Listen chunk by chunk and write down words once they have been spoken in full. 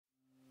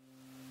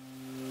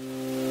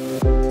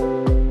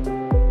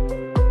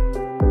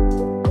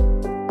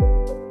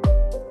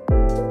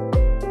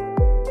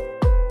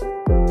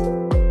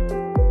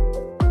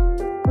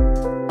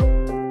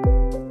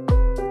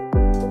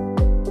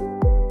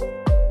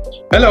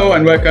Hello,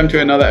 and welcome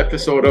to another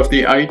episode of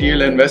the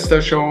Ideal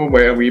Investor Show,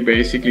 where we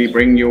basically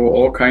bring you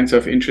all kinds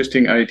of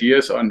interesting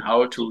ideas on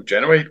how to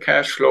generate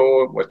cash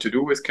flow, what to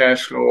do with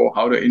cash flow,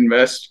 how to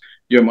invest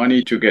your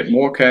money to get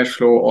more cash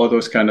flow, all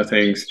those kind of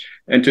things.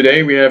 And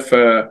today we have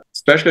a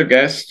special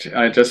guest.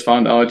 I just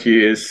found out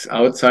he is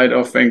outside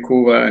of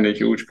Vancouver in a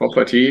huge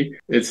property.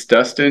 It's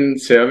Dustin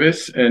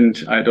Serviss,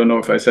 and I don't know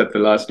if I said the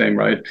last name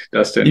right,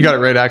 Dustin. You got it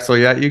right, Axel.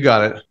 Yeah, you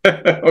got it.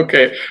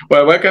 Okay.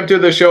 Well, welcome to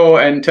the show,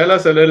 and tell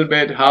us a little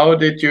bit, how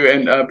did you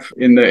end up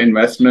in the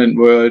investment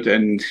world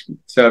and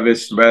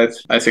Serviss Wealth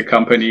as a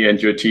company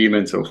and your team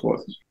and so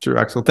forth? Sure,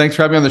 Axel. Thanks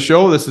for having me on the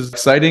show. This is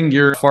exciting.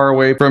 You're far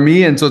away from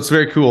me, and so it's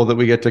very cool that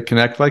we get to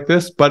connect like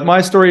this. But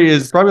my story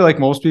is probably like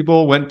most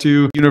people, went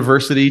to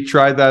university,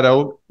 tried that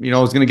out. I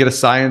was going to get a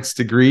science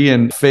degree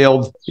and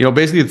failed,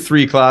 basically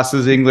 3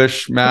 classes,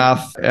 English,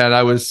 math, and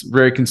I was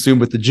very consumed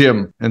with the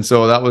gym. And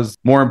so that was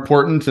more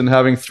important than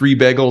having 3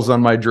 bagels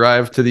on my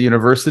drive to the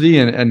university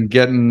and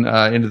getting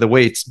into the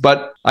weights.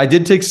 But I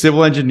did take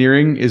civil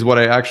engineering is what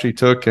I actually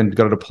took and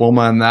got a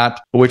diploma in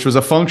that, which was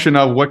a function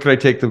of what could I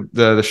take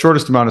the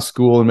shortest amount of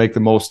school and make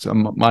the most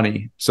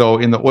money. So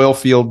in the oil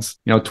fields,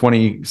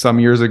 20 some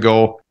years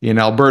ago in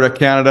Alberta,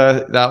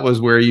 Canada, that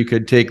was where you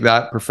could take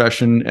that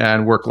profession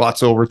and work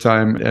lots of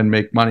overtime and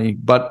make money.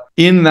 But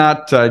in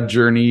that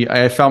journey,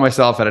 I found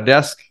myself at a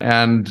desk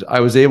and I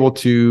was able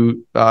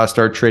to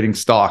start trading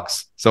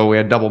stocks. So we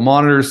had double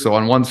monitors. So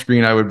on one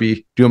screen, I would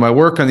be doing my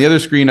work. On the other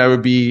screen, I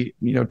would be,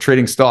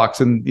 trading stocks.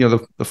 And,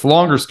 the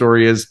longer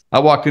story is I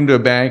walked into a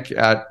bank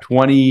at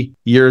 20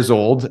 years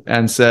old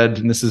and said,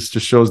 and this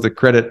just shows the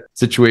credit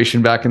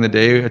situation back in the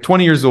day, at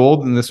 20 years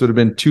old, and this would have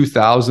been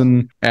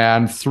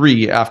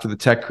 2003 after the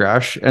tech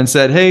crash, and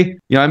said, hey,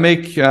 I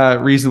make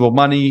reasonable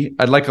money.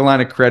 I'd like a line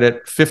of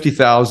credit,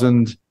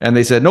 50,000. And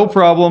they said, no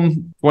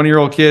problem.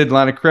 20-year-old kid,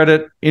 line of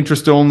credit,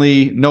 interest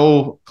only,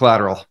 no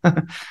collateral.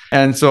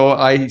 And so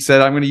I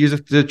said, I'm going to use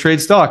it to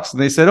trade stocks.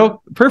 And they said,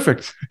 oh,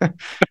 perfect.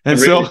 And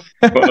really?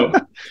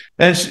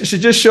 And she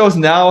just shows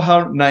now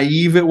how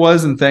naive it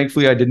was. And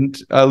thankfully, I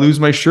didn't lose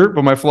my shirt.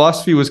 But my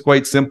philosophy was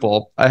quite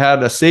simple. I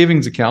had a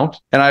savings account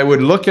and I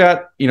would look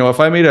at, if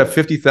I made a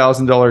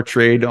 $50,000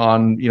 trade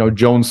on,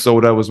 Jones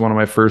Soda was one of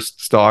my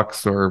first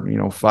stocks, or,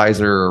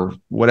 Pfizer or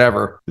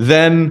whatever.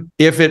 Then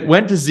if it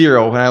went to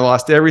zero and I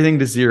lost everything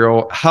to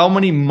zero, how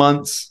many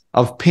months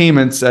of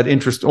payments at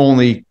interest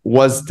only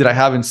did I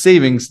have in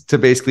savings to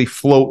basically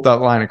float that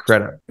line of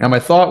credit? And my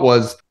thought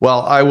was,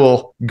 well, I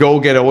will go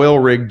get an oil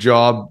rig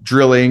job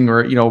drilling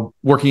or,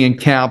 working in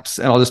camps,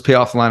 and I'll just pay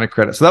off the line of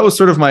credit. So that was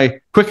sort of my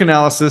quick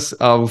analysis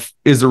of,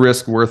 is the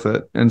risk worth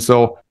it? And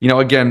so,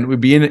 again,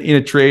 we'd be in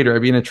a trade, or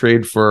I'd be in a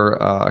trade for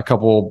a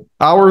couple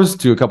hours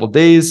to a couple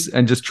days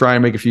and just try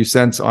and make a few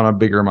cents on a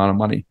bigger amount of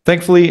money.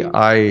 Thankfully,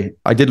 I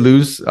did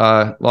lose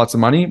lots of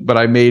money, but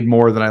I made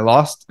more than I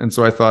lost. And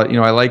so I thought,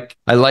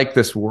 I like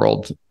this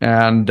world.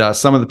 And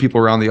some of the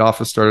people around the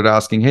office started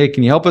asking, hey,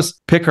 can you help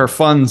us pick our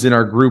funds in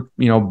our group,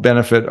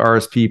 benefit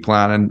RSP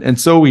plan?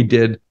 And so we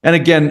did. And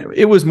again,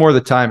 it was more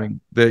the timing.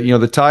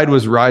 The tide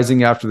was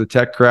rising after the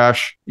tech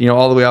crash,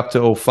 all the way up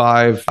to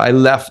 05. I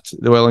left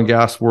the oil and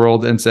gas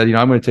world and said,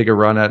 I'm going to take a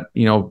run at,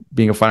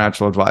 being a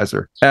financial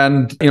advisor.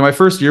 And, my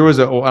first year was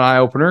an eye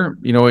opener,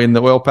 in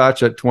the oil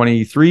patch at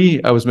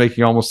 23, I was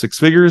making almost 6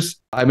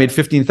 figures. I made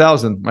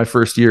 15,000 my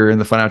first year in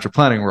the financial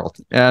planning world.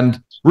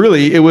 And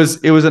really, it was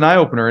an eye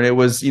opener. And it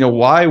was,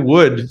 why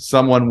would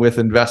someone with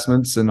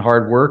investments and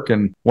hard work,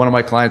 and one of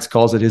my clients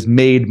calls it his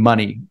made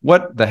money.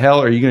 What the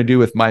hell are you going to do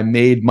with my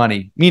made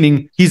money?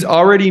 Meaning he's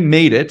already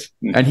made it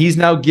and he's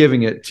now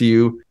giving it to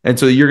you. And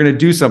so you're going to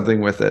do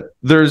something with it.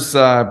 There's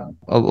a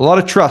lot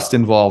of trust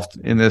involved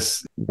in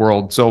this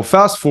world. So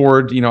fast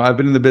forward, I've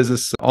been in the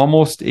business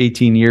almost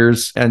 18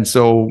 years. And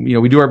so,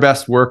 we do our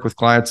best work with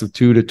clients of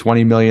 2 to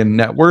 20 million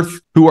net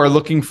worth who are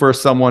looking for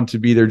someone to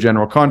be their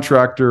general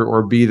contractor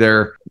or be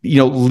their,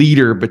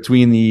 leader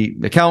between the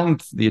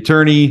accountant, the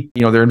attorney,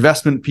 their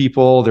investment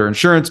people, their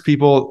insurance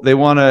people. They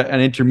want an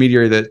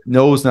intermediary that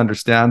knows and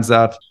understands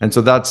that. And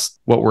so that's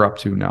what we're up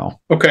to now.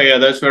 Okay, yeah,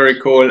 that's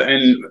very cool.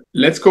 And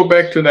let's go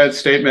back to that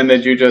statement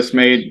that you just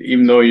made,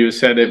 even though you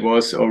said it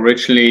was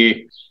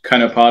originally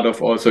kind of part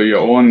of also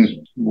your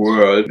own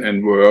world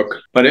and work.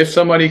 But if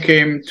somebody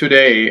came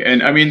today,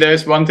 and I mean,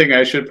 there's one thing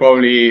I should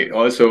probably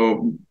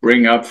also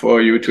bring up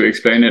for you to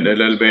explain it a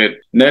little bit.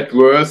 Net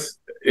worth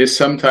is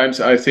sometimes,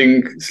 I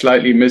think,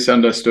 slightly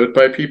misunderstood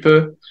by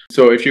people.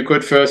 So if you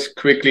could first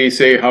quickly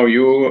say how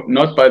you,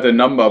 not by the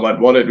number, but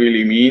what it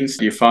really means,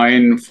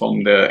 define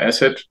from the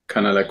asset,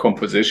 kind of like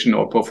composition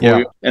or portfolio.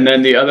 Yeah. And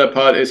then the other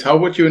part is, how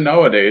would you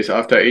nowadays,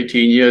 after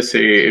 18 years,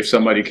 say, if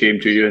somebody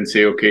came to you and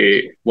say,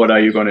 okay, what are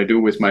you going to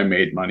do with my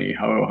made money?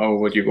 How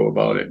would you go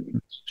about it?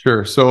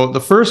 Sure. So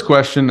the first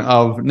question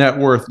of net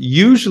worth,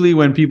 usually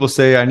when people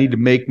say I need to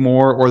make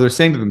more, or they're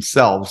saying to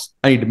themselves,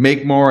 I need to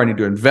make more, I need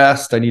to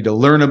invest, I need to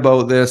learn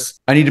about this,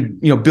 I need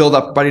to, build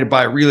up, I need to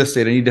buy real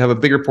estate, I need to have a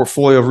bigger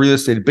portfolio of real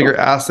estate, bigger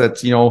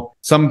assets.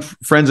 Some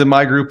friends in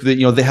my group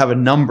that, they have a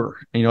number,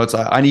 it's,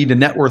 I need a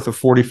net worth of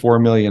 44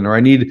 million, or I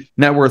need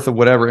net worth of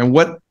whatever. And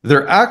what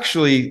they're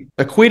actually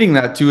equating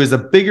that to is the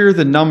bigger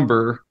the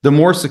number, the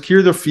more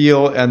secure they'll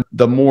feel and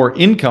the more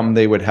income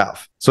they would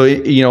have. So,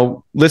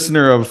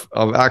 listener of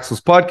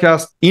Axel's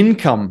podcast,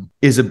 income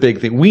is a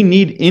big thing. We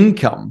need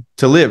income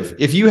to live.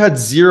 If you had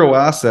zero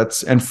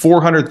assets and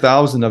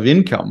 400,000 of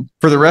income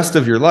for the rest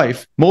of your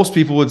life, most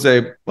people would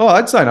say, well,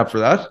 I'd sign up for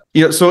that.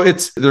 So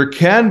there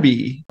can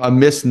be a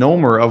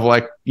misnomer of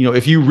like,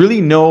 if you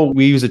really know,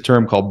 we use a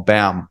term called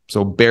BAM.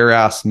 So bare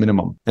ass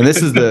minimum. And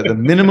this is the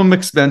minimum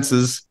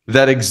expenses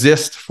that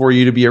exist for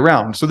you to be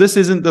around. So this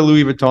isn't the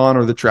Louis Vuitton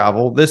or the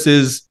travel. This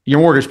is your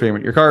mortgage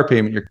payment, your car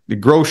payment, your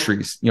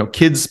groceries,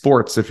 kids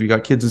sports. If you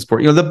got kids in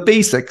sport, the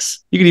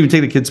basics, you can even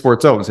take the kids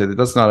sports out and say that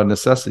that's not a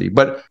necessity.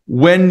 But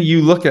when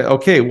you look at,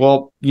 okay,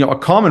 well, a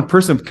common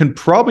person can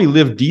probably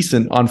live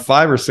decent on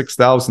 5,000 or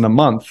 6,000 a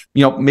month.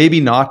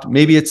 Maybe not,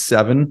 maybe it's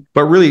 7,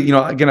 but really,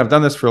 again, I've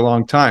done this for a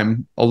long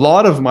time. A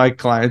lot of my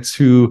clients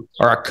who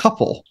are a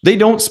couple, they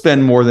don't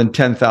spend more than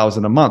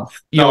 10,000 a month.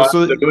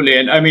 Absolutely.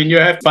 And I mean, you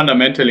have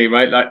fundamentally,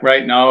 right? Like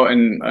right now,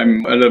 and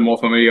I'm a little more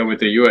familiar with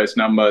the US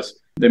numbers.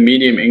 The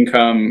median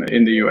income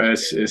in the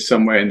US is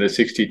somewhere in the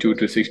 62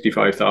 to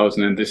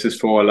 65,000. And this is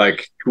for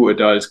like 2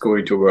 adults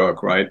going to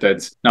work, right?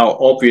 That's now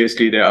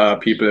obviously there are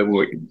people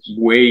who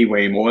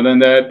way more than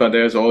that, but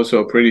there's also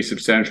a pretty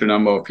substantial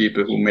number of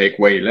people who make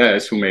way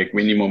less, who make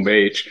minimum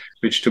wage,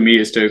 which to me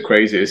is still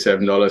crazy, is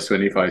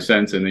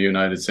 $7.25 in the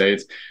United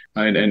States.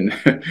 Right. And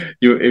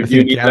if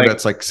you need Canada,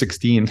 it's like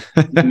 16.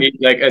 you need,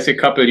 like as a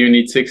couple, you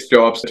need 6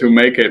 jobs to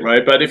make it.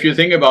 Right. But if you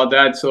think about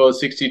that, so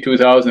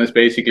 62,000 is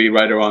basically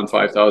right around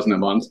 5,000 a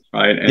month.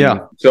 Right.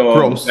 And so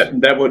gross.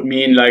 That would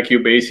mean like you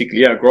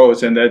basically,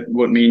 gross. And that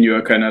would mean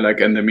you're kind of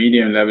like in the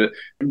median level.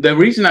 The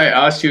reason I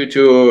asked you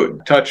to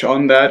touch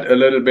on that a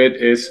little bit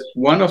is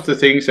one of the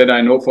things that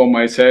I know for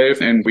myself,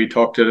 and we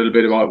talked a little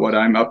bit about what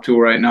I'm up to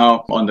right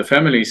now on the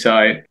family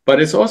side, but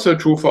it's also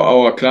true for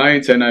our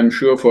clients. And I'm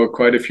sure for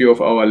quite a few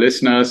of our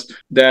listeners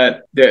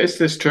that there is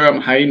this term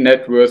high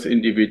net worth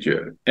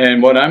individual.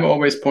 And what I'm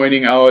always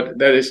pointing out,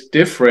 that is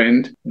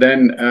different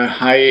than a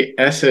high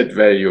asset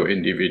value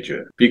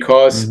individual.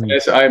 Because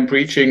as I'm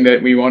preaching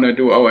that we want to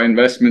do our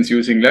investments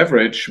using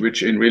leverage,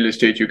 which in real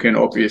estate you can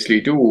obviously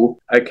do,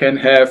 I can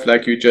have,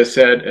 like you just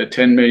said, a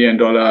 $10 million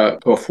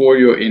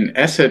portfolio in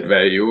asset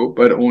value,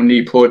 but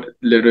only put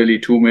literally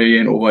 2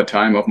 million over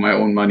time of my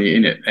own money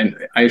in it. And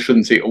I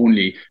shouldn't say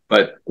only,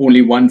 but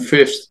only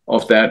 1/5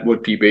 of that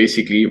would be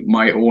basically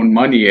my own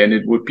money. And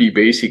it would be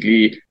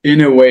basically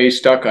in a way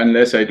stuck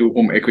unless I do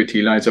home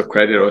equity lines of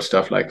credit or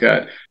stuff like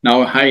that.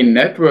 Now, a high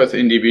net worth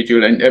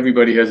individual, and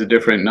everybody has a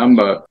different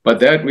number, but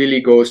that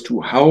really goes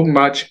to how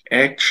much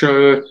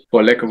actual,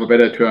 for lack of a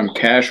better term,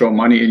 cash or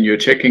money in your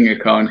checking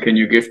account can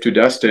you give to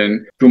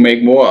Dustin to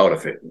make more out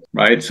of it,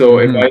 right? So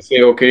if I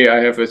say, okay, I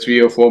have a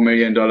 $3 or $4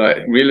 million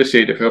real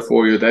estate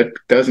portfolio, that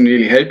doesn't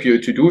really help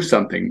you to do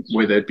something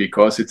with it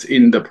because it's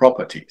in the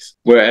properties.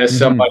 Whereas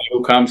somebody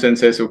who comes and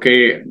says,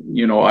 okay,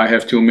 I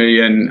have 2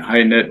 million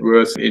high net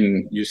worth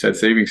in, you said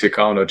savings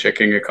account or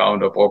checking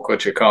account or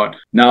brokerage account.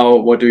 Now,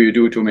 what do you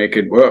do to make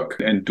it work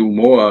and do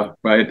more,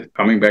 right?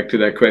 Coming back to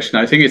that question,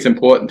 I think it's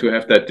important to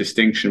have that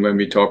distinction when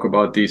we talk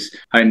about these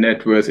high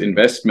net worth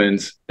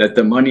investments, that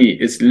the money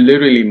is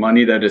literally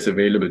money that is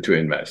available to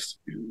invest.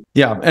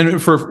 Yeah.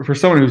 And for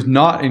someone who's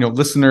not,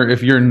 listener,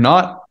 if you're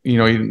not,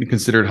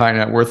 considered high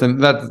net worth,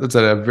 and that's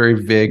a very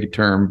vague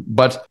term,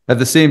 but at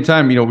the same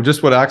time,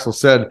 just what Axel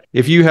said,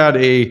 if you had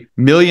a $1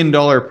 million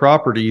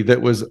property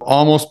that was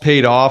almost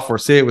paid off, or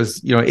say it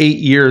was, 8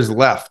 years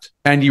left,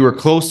 and you were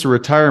close to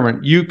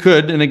retirement, you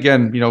could, and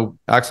again,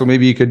 Axel,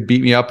 maybe you could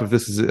beat me up if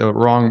this is a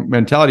wrong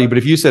mentality, but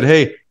if you said,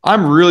 hey,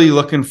 I'm really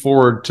looking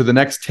forward to the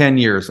next 10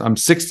 years. I'm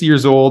 60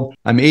 years old.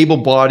 I'm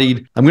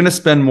able-bodied. I'm going to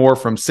spend more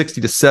from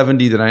 60 to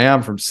 70 than I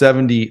am from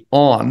 70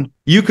 on.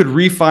 You could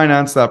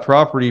refinance that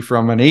property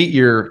from an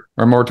 8-year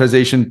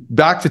amortization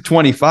back to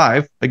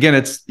 25.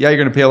 Again, you're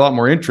going to pay a lot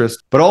more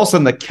interest, but all of a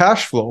sudden the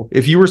cash flow,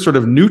 if you were sort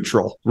of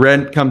neutral,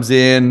 rent comes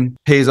in,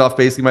 pays off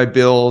basically my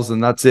bills,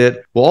 and that's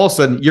it. Well, all of a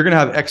sudden you're going to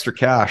have extra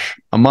cash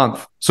a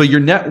month. So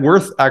your net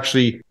worth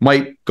actually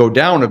might go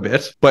down a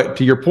bit, but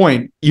to your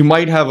point, you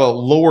might have a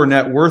lower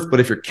net worth, but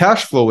if your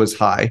cash flow is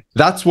high,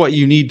 that's what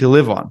you need to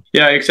live on.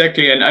 Yeah,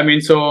 exactly. And I mean,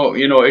 so,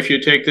 if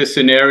you take this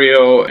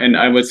scenario and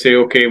I would say,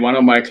 okay, one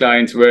of my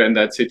clients were in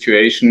that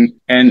situation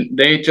and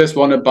they just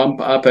want to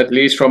bump up, at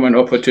least from an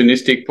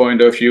opportunistic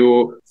point of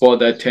view, for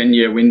that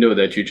 10-year window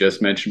that you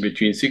just mentioned,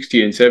 between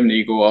 60 and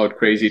 70, go out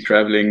crazy,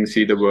 traveling,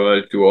 see the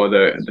world, do all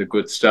the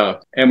good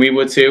stuff. And we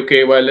would say,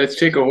 okay, well, let's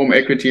take a home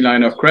equity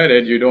line of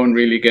credit. You don't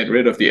really get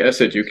rid of the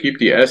asset. You keep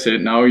the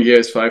asset. Now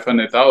here's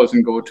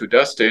 500,000, go to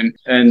Dustin.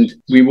 And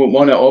we would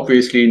want to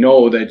obviously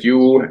know that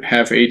you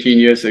have 18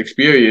 years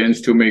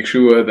experience to make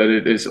sure that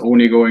it is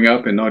only going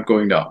up and not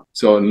going down.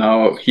 So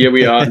now here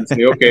we are and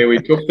say, okay, we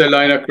took the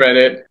line of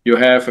credit. You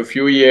have a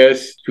few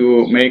years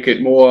to make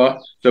it more,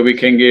 so we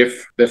can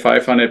give the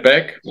 500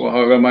 back, or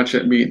however much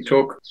we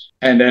took,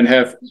 and then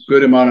have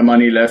good amount of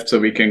money left so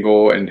we can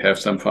go and have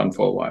some fun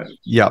for a while.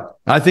 Yeah.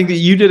 I think that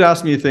you did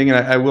ask me a thing, and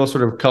I will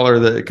sort of color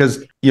that,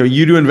 because you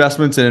you do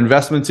investments, and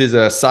investments is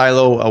a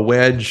silo, a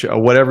wedge,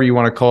 whatever you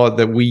want to call it,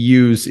 that we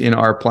use in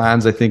our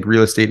plans. I think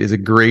real estate is a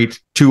great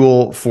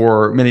tool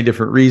for many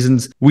different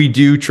reasons. We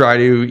do try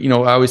to,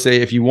 I always say,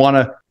 if you want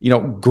to,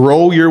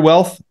 grow your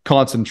wealth,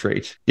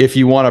 concentrate. If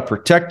you want to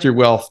protect your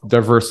wealth,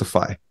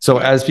 diversify. So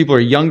as people are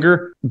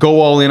younger,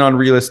 go all in on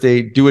real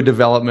estate, do a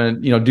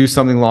development, do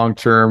something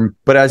long-term.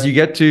 But as you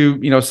get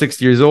to,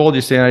 60 years old,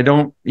 you're saying,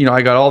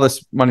 I got all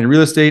this money in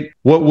real estate.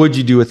 What would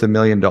you do with $1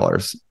 million?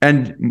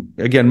 And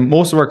again,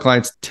 most of our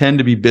clients tend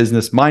to be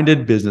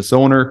business-minded, business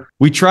owner.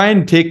 We try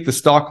and take the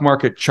stock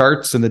market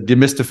charts and the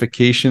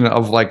demystification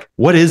of like,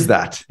 what is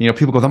that?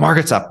 People go, the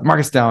market's up, the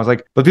market's down. It's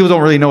like, but people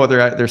don't really know what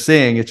they're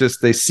saying. It's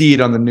just, they see it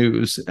on the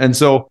news. And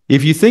so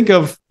if you think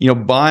of,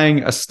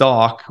 buying a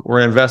stock or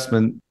an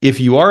investment, if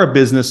you are a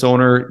business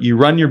owner, you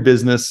run your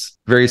business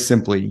very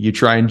simply. You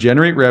try and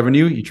generate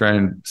revenue. You try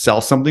and sell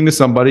something to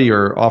somebody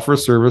or offer a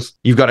service.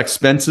 You've got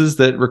expenses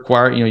that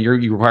require, you're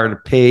required to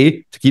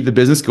pay to keep the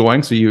business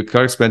going. So you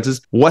cut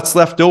expenses. What's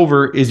left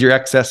over is your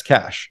excess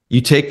cash. You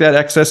take that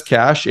excess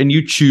cash and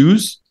you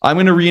choose, I'm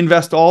going to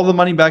reinvest all the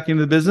money back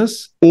into the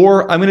business,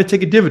 or I'm going to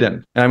take a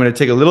dividend, and I'm going to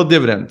take a little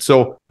dividend.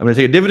 So I'm going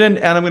to take a dividend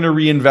and I'm going to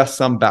reinvest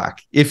some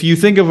back. If you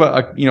think of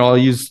I'll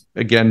use,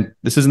 again,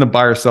 this isn't a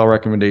buy or sell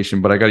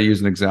recommendation, but I got to use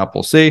an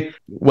example. Say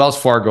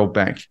Wells Fargo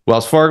Bank,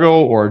 Wells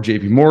Fargo or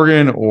JP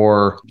Morgan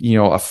or,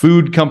 a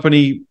food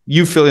company,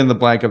 you fill in the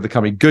blank of the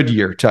company,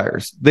 Goodyear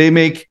tires.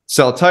 They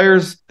sell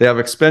tires. They have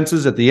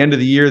expenses at the end of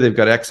the year. They've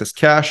got excess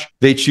cash.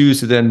 They choose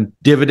to then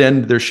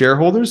dividend their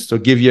shareholders. So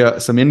give you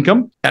some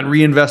income and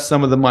reinvest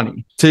some of the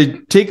money.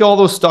 To take all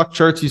those stock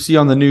charts you see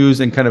on the news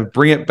and kind of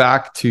bring it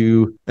back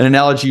to an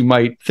analogy you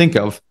might think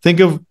of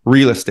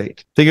real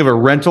estate. Think of a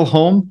rental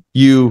home.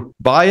 You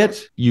buy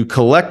it, you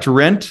collect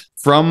rent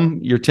from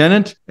your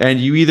tenant, and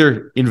you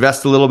either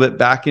invest a little bit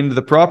back into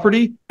the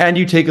property and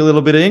you take a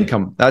little bit of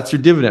income. That's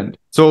your dividend.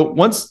 So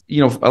once, a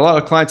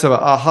lot of clients have an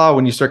aha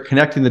when you start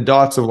connecting the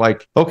dots of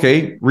like,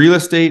 okay, real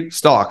estate,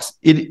 stocks,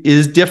 it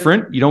is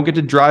different. You don't get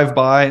to drive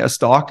by a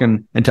stock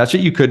and touch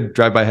it. You could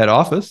drive by head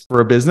office for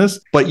a business,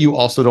 but you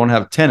also don't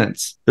have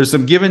tenants. There's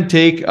some give and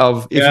take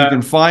of if you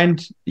can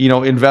find,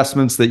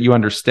 investments that you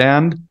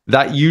understand,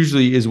 that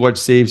usually is what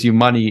saves you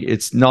money.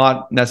 It's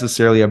not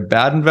necessarily a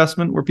bad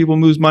investment where people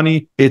lose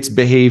money. It's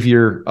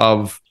behavior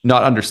of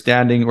not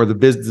understanding, or the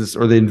business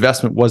or the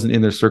investment wasn't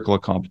in their circle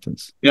of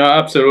competence. Yeah,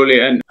 absolutely.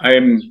 And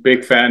I'm a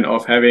big fan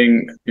of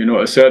having,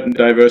 a certain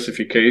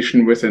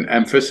diversification with an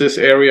emphasis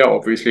area.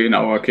 Obviously, in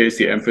our case,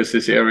 the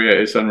emphasis area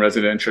is on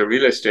residential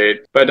real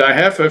estate. But I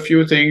have a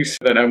few things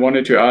that I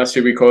wanted to ask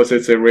you because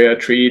it's a rare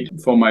treat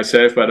for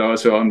myself, but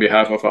also on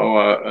behalf of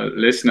our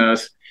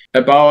listeners,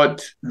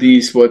 about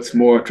these what's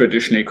more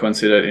traditionally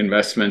considered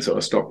investments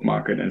or stock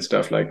market and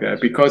stuff like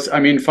that. Because,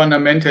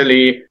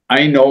 fundamentally,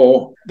 I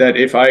know that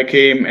if I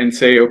came and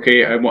say,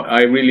 okay,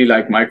 I really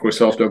like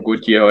Microsoft or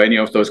Goodyear or any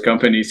of those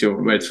companies,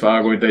 Wells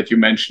Fargo that you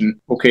mentioned,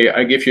 okay,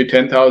 I give you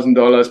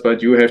 $10,000,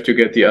 but you have to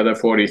get the other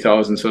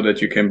 $40,000 so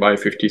that you can buy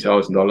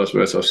 $50,000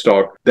 worth of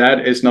stock.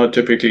 That is not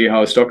typically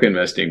how stock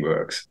investing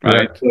works,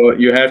 right? Yeah. So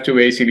you have to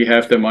basically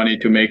have the money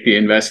to make the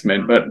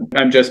investment. But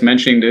I'm just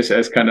mentioning this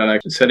as kind of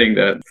like setting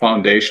the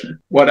foundation.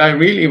 What I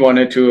really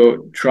wanted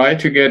to try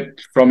to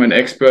get from an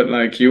expert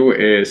like you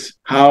is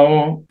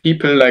how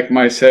people like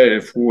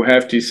myself who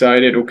have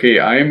decided, okay,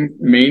 I'm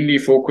mainly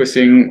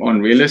focusing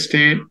on real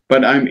estate,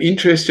 but I'm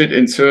interested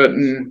in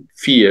certain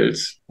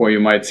fields, or you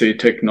might say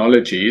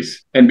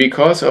technologies. And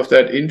because of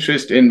that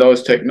interest in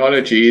those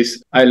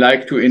technologies, I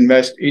like to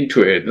invest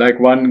into it. Like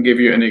give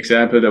you an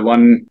example,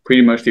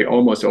 pretty much the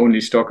almost only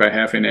stock I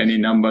have in any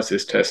numbers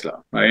is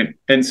Tesla, right?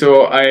 And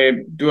so I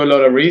do a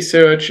lot of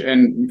research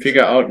and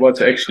figure out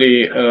what's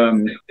actually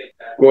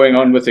going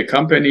on with the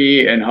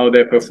company and how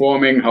they're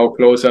performing, how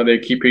close are they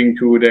keeping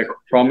to their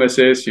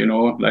promises.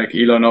 Like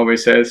Elon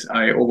always says,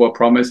 I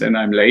overpromise and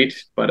I'm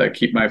late, but I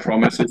keep my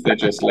promises, they're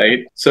just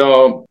late.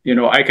 So,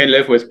 I can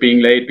live with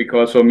being late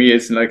because for me,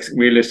 it's like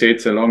real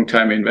estate's a long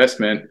time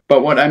investment.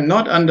 But what I'm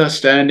not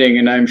understanding,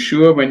 and I'm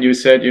sure when you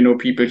said,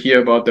 people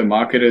hear about the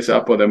market is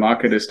up or the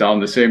market is down,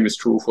 the same is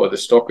true for the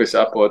stock is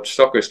up or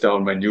stock is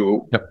down when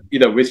you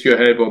either with your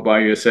help or by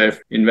yourself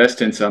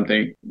invest in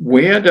something.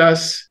 Where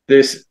does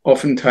this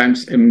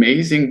oftentimes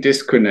amazing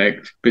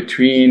disconnect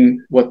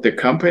between what the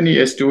company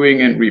is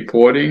doing and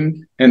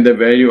reporting and the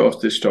value of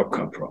the stock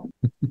come from?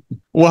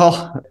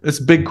 Well, it's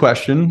a big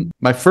question.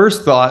 My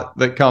first thought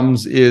that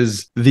comes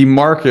is the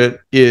market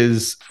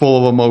is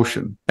full of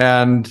emotion.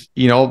 And,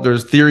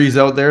 there's theories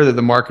out there that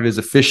the market is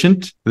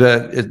efficient,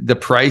 that the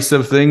price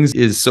of things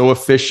is so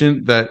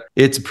efficient that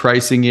it's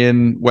pricing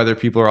in whether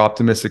people are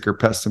optimistic or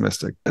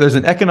pessimistic. There's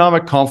an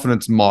economic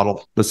confidence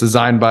model that's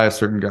designed by a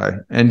certain guy.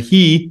 And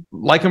he,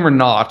 like him or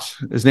not,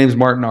 his name's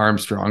Martin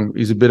Armstrong.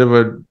 He's a bit of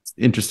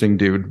interesting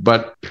dude,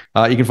 but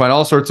you can find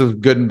all sorts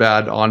of good and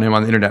bad on him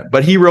on the internet.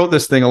 But he wrote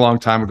this thing a long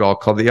time ago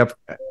called the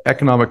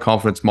economic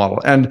confidence model.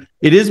 And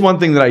it is one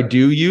thing that I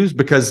do use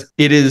because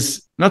it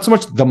is not so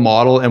much the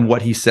model and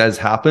what he says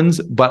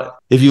happens, but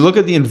if you look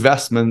at the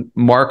investment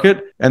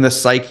market and the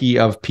psyche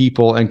of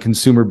people and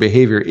consumer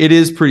behavior, it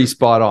is pretty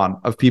spot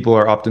on. Of people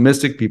are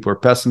optimistic, people are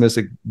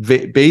pessimistic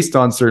based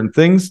on certain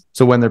things.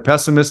 So when they're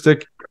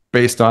pessimistic,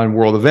 based on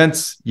world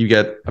events, you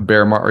get a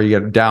bear market or you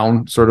get a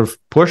down sort of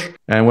push.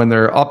 And when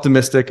they're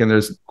optimistic and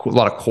there's a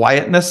lot of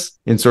quietness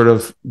in sort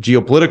of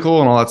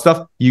geopolitical and all that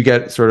stuff, you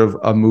get sort of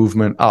a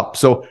movement up.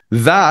 So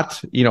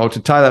that,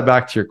 to tie that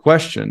back to your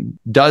question,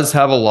 does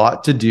have a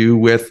lot to do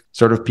with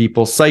sort of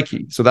people's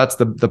psyche. So that's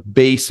the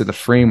base or the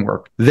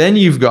framework. Then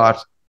you've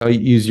got, I'll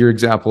use your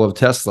example of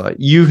Tesla.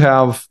 You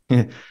have...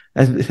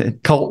 and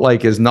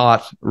cult-like is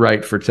not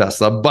right for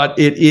Tesla, but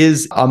it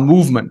is a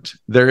movement.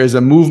 There is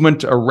a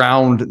movement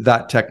around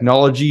that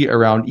technology,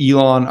 around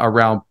Elon,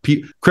 around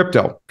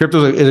crypto.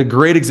 Crypto is a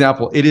great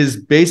example. It is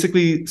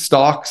basically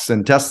stocks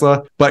and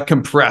Tesla, but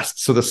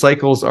compressed. So the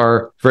cycles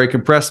are very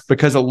compressed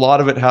because a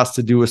lot of it has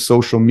to do with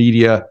social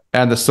media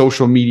and the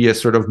social media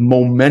sort of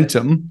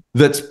momentum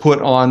that's put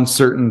on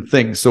certain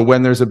things. So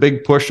when there's a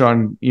big push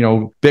on,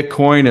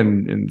 Bitcoin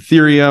and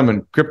Ethereum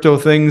and crypto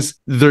things,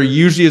 there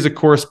usually is a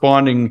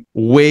corresponding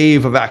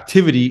wave of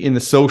activity in the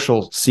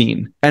social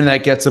scene. And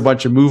that gets a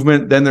bunch of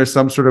movement. Then there's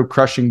some sort of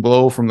crushing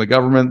blow from the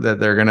government that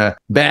they're going to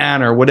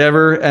ban or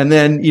whatever. And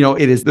then,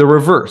 it is the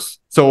reverse.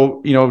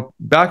 So,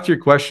 back to your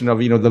question of,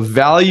 the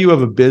value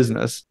of a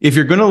business, if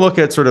you're going to look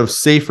at sort of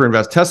safer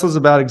invest, Tesla's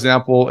a bad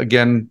example.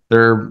 Again,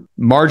 they're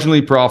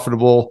marginally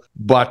profitable,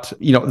 but,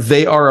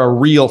 they are a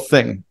real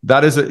thing.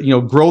 That is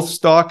growth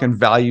stock and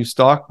value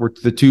stock were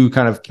the two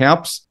kind of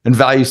camps. And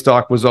value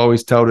stock was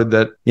always touted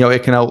that,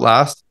 it can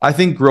outlast. I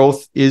think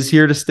growth is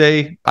here to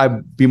stay.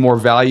 I'd be more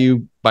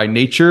value by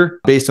nature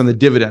based on the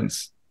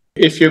dividends.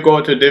 If you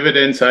go to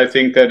dividends, I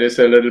think that is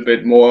a little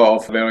bit more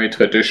of very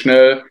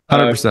traditional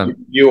 100%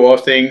 view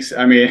of things.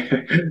 I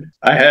mean,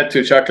 I had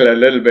to chuckle a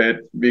little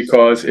bit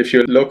because if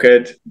you look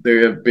at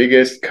the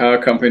biggest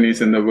car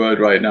companies in the world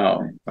right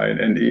now, right,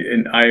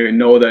 and I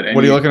know that...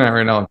 What are you looking at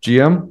right now?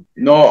 GM?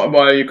 No,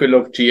 well, you could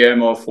look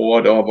GM or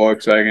Ford or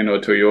Volkswagen or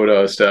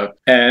Toyota or stuff.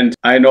 And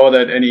I know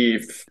that any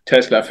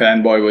Tesla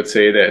fanboy would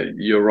say that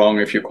you're wrong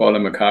if you call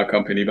them a car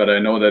company, but I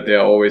know that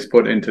they're always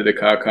put into the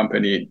car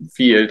company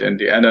field and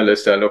the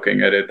analysts are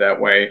looking at it that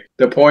way.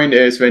 The point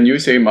is, when you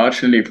say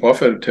marginally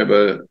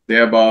profitable,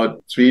 they're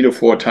about 3 to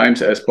 4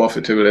 times as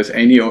profitable as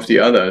any of the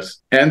others.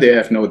 And they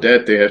have no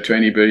debt. They have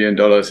 $20 billion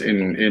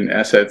in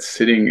assets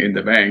sitting in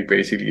the bank,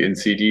 basically in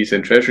CDs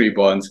and treasury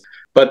bonds.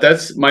 But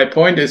that's my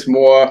point is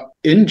more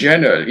in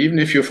general, even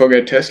if you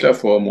forget Tesla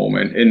for a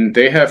moment, and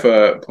they have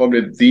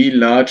probably the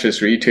largest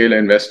retail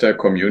investor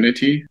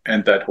community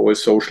and that whole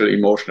social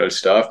emotional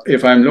stuff.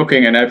 If I'm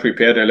looking, and I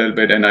prepared a little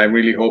bit, and I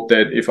really hope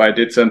that if I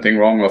did something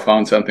wrong or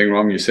found something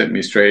wrong, you set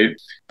me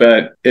straight.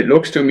 But it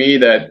looks to me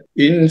that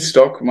in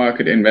stock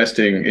market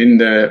investing, in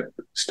the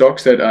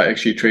stocks that are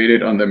actually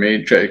traded on the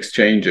major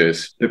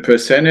exchanges, the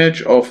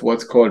percentage of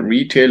what's called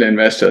retail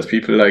investors,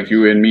 people like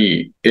you and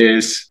me,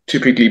 is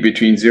typically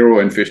between 0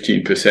 and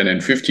 15%.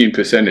 And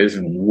 15% is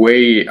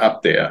way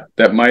up there.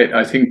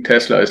 I think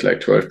Tesla is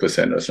like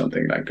 12% or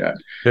something like that.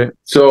 Okay.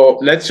 So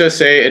let's just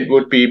say it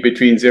would be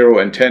between 0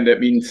 and 10. That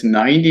means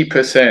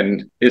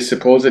 90% is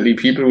supposedly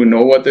people who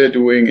know what they're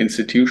doing,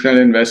 institutional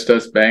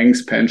investors,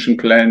 banks, pension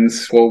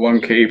plans,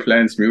 401k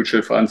plans,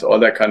 mutual funds, all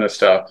that kind of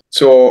stuff.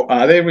 So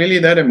are they really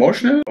that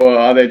emotional, or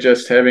are they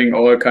just having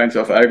all kinds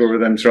of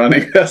algorithms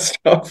running that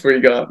stuff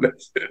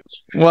regardless?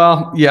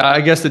 Well, yeah,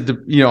 I guess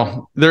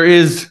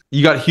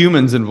you got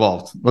humans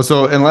involved.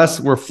 So unless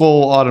we're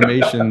full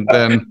automation,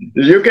 then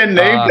you can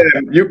name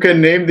them. You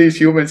can name these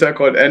humans are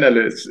called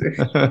analysts.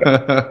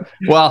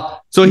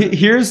 Well, so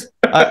here's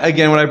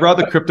again, when I brought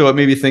the crypto, it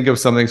made me think of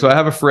something. So I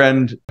have a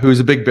friend who's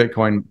a big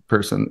Bitcoin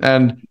person,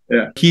 and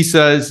he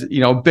says,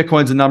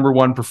 Bitcoin's the number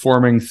one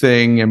performing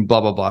thing and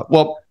blah, blah, blah.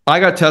 Well, I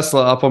got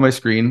Tesla up on my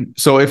screen.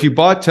 So if you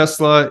bought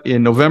Tesla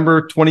in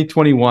November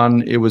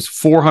 2021, it was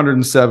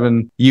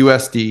 407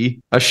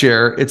 USD a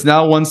share. It's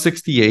now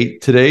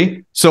 168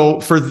 today. So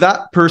for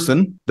that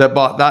person that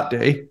bought that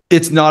day,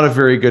 it's not a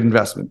very good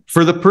investment.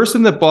 For the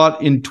person that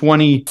bought in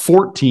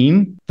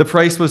 2014, the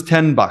price was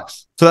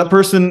 $10. So that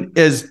person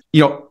is,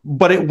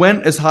 but it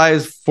went as high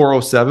as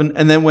 407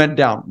 and then went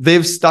down.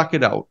 They've stuck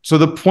it out. So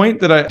the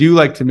point that I do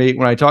like to make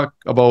when I talk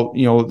about,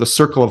 the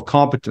circle of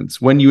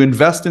competence, when you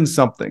invest in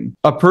something,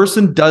 a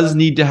person does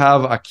need to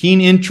have a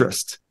keen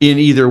interest in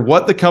either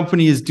what the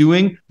company is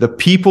doing, the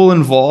people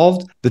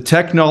involved, the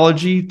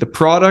technology, the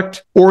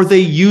product, or they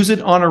use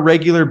it on a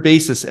regular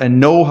basis and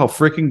know how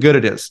freaking good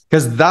it is.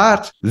 Because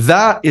that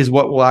is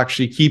what will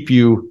actually keep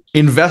you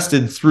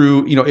invested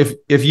through,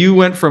 if you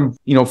went from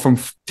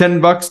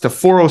 $10 to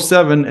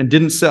 407 and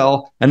didn't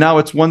sell, and now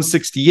it's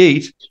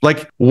 168,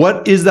 like,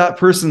 what is that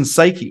person's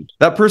psyche?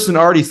 That person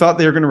already thought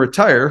they were going to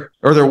retire,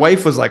 or their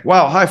wife was like,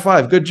 wow, high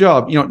five, good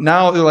job.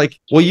 Now they're like,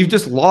 well, you've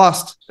just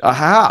lost a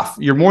half.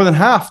 You're more than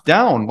half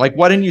down. Like,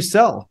 why didn't you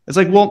sell? It's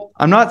like, well,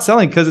 I'm not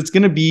selling because it's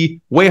going to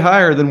be way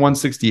higher than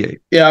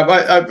 168. Yeah,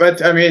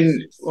 but I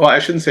mean, well, I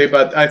shouldn't say,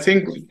 but I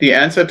think the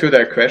answer to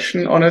that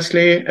question,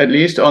 honestly, at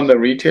least on the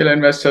retail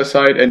investor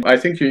side, and I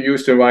think you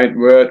used the right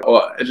word,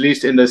 or at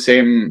least in the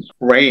same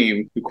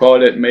frame, you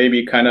call it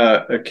maybe kind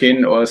of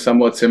akin or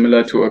somewhat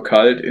similar to a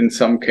cult in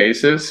some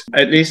cases.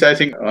 At least I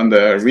think on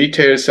the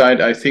retail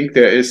side, I think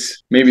there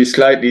is maybe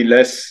slightly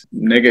less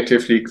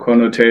negatively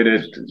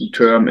connotated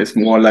term is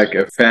more like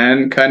a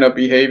fan kind of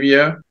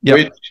behavior,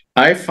 which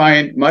I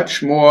find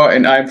much more,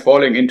 and I'm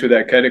falling into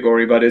that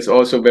category, but it's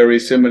also very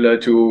similar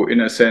to,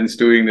 in a sense,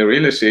 doing the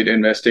real estate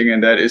investing.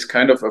 And that is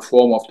kind of a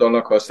form of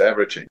dollar cost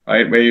averaging,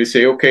 right? Where you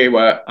say, okay,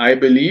 well, I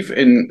believe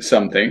in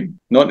something,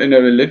 not in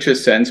a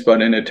religious sense,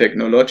 but in a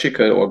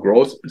technological or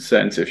growth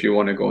sense, if you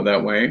want to go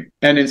that way.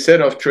 And instead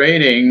of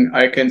trading,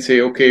 I can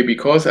say, okay,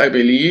 because I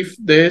believe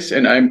this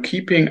and I'm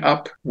keeping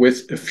up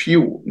with a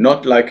few,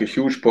 not like a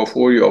huge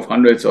portfolio of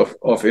hundreds of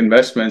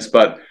investments,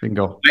 but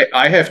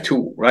I have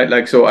two, right?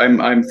 Like, so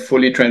I'm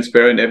fully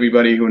transparent.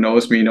 Everybody who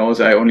knows me knows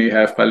I only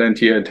have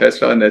Palantir and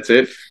Tesla, and that's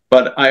it.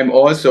 But I'm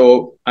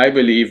also, I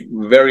believe,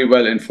 very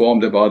well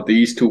informed about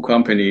these two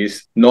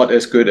companies, not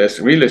as good as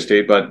real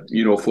estate, but,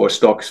 for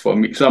stocks, for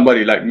me,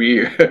 somebody like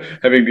me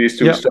having these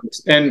two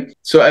stocks. And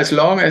so as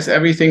long as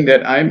everything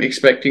that I'm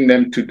expecting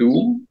them to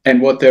do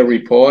and what they're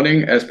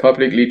reporting as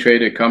publicly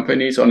traded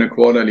companies on a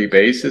quarterly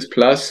basis,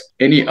 plus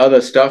any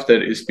other stuff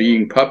that is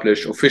being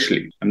published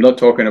officially. I'm not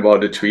talking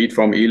about a tweet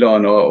from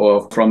Elon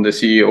or from the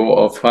CEO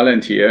of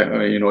Palantir,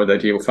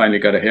 that he finally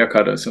got a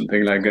haircut or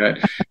something like that.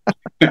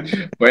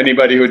 For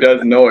anybody who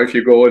doesn't know, if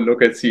you go and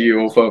look at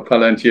CEO for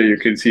Palantir, you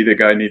can see the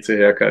guy needs a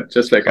haircut,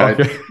 just like I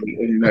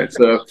do.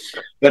 So,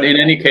 but in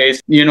any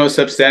case,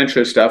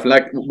 substantial stuff,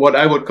 like what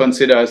I would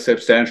consider as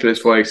substantial is,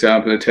 for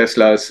example,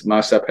 Tesla's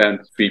Master Plan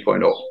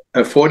 3.0.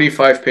 A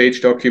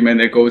 45-page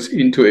document that goes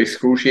into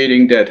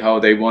excruciating that, how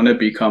they want to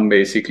become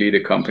basically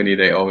the company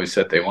they always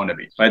said they want to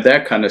be, right?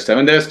 That kind of stuff.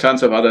 And there's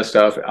tons of other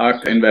stuff.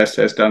 ARK Invest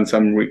has done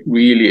some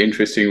really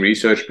interesting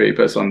research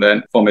papers on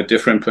that from a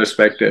different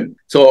perspective.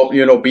 So,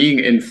 being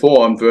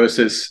informed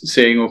versus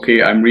saying,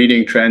 okay, I'm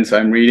reading trends,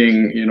 I'm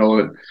reading,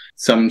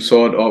 some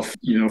sort of,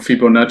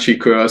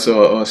 Fibonacci curve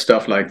or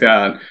stuff like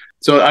that.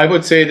 So I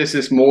would say this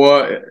is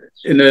more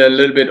in a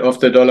little bit of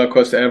the dollar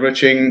cost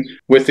averaging,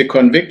 with the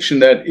conviction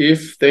that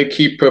if they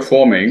keep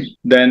performing,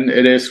 then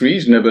it is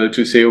reasonable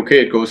to say,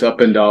 okay, it goes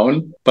up and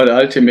down, but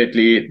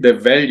ultimately the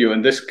value,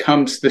 and this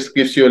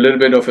gives you a little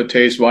bit of a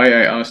taste why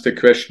I asked the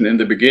question in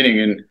the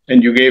beginning,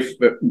 and you gave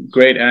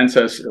great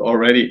answers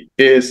already,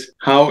 is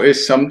how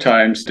is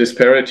sometimes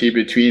disparity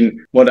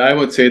between what I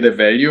would say the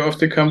value of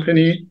the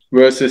company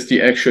versus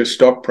the actual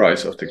stock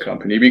price of the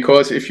company.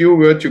 Because if you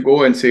were to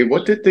go and say,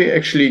 what did they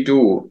actually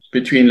do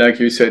between, like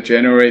you said,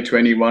 January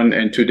 21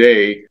 and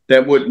today,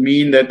 that would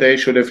mean that they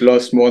should have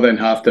lost more than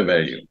half the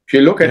value. If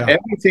you look at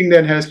everything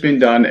that has been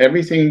done,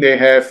 everything they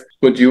have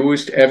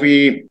produced,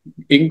 every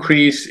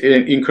increase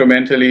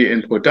incrementally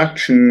in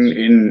production,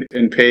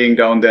 in paying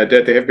down their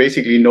debt, they have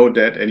basically no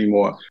debt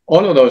anymore.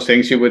 All of those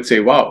things, you would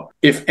say, wow,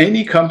 if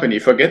any company,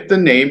 forget the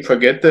name,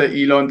 forget the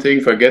Elon thing,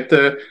 forget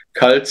the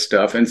cult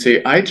stuff, and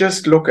say, I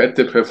just look at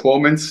the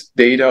performance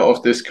data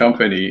of this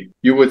company,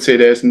 you would say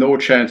there's no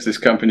chance this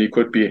company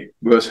could be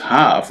worth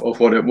half of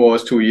what it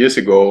was 2 years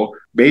ago,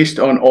 based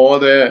on all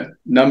the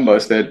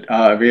numbers that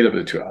are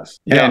available to us.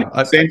 Yeah,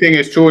 and same thing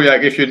is true.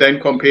 Like if you then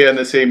compare in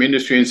the same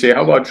industry and say,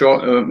 how about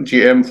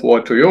GM,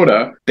 Ford,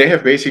 Toyota? They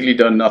have basically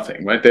done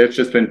nothing, right? They've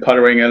just been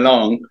puttering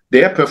along.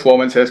 Their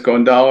performance has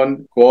gone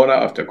down quarter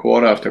after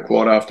quarter after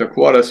quarter after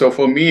quarter. So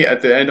for me,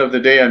 at the end of the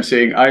day, I'm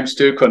saying I'm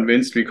still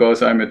convinced,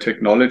 because I'm a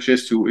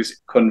technologist who is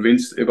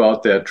convinced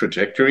about their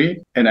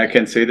trajectory. And I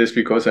can say this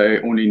because I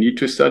only need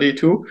to study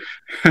too.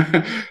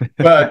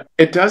 But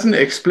it doesn't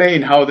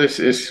explain how this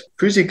is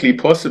physically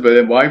possible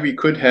and why we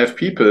could have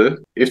people,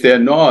 if they're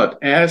not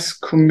as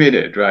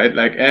committed, right,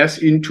 like as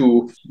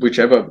into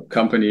whichever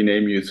company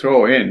name you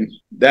throw in,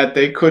 that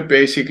they could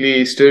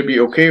basically still be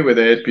okay with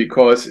it.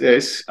 Because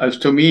as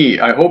to me,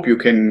 I hope you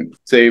can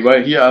say,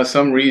 well, here are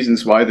some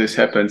reasons why this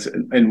happens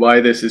and why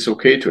this is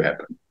okay to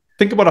happen.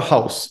 Think about a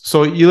house.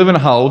 So you live in a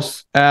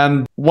house,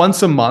 and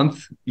once a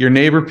month, your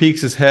neighbor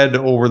peeks his head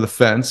over the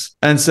fence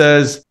and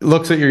says,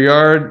 looks at your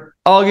yard,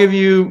 I'll give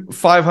you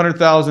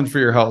 $500,000 for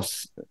your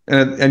house.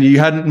 and you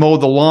hadn't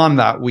mowed the lawn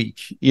that week,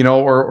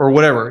 or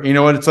whatever,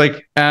 and it's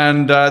like,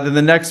 and then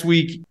the next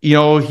week,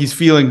 he's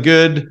feeling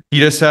good. He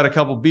just had a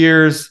couple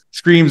beers,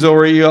 screams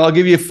over at you, I'll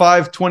give you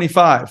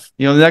 $525.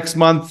 The next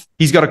month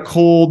he's got a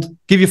cold,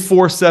 give you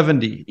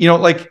 $470.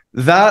 Like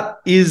that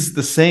is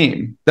the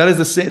same. That is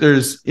the same.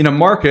 There's in a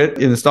market,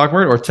 in the stock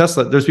market or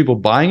Tesla, there's people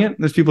buying it,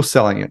 there's people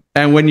selling it.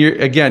 And when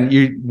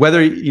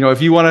whether,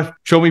 if you want to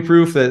show me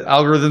proof that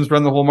algorithms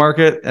run the whole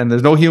market and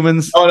there's no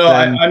humans. Oh no,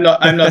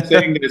 I'm not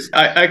saying this.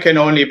 I can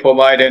only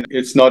provide it.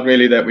 It's not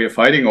really that we're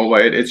fighting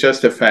over it. It's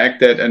just the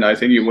fact that, and I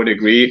think you would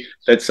agree,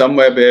 that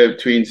somewhere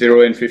between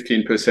 0 and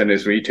 15%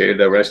 is retail,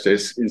 the rest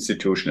is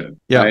institutional.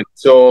 Yeah. Right?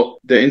 So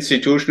the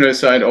institutional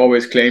side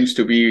always claims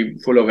to be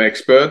full of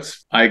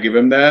experts. I give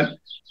them that.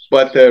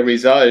 But the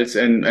results,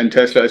 and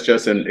Tesla is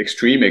just an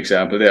extreme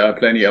example. There are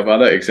plenty of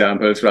other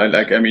examples, right?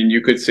 Like,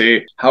 you could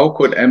say, how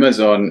could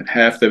Amazon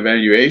have the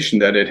valuation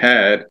that it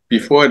had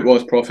before it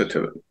was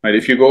profitable, right?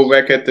 If you go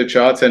back at the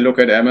charts and look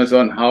at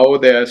Amazon, how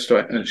their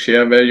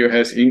share value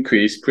has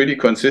increased pretty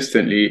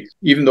consistently,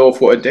 even though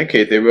for a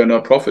decade they were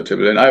not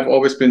profitable. And I've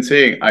always been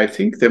saying, I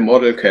think the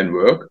model can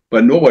work,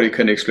 but nobody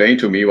can explain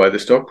to me why the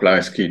stock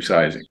price keeps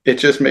rising. It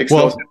just makes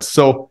no sense.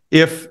 So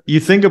if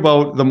you think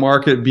about the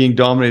market being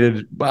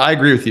dominated, I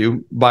agree with you,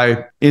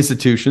 by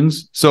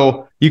institutions.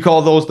 So you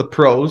call those the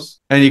pros,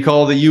 and you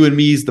call the you and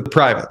me's the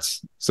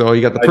privates. So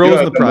you got the pros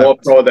and the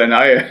privates. More pro than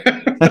I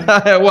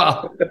am.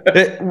 Well,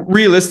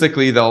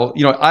 realistically, though,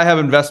 I have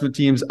investment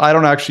teams. I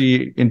don't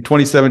actually, in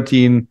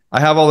 2017, I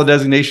have all the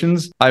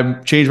designations.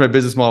 I've changed my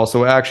business model.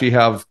 So I actually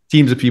have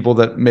teams of people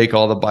that make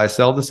all the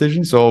buy-sell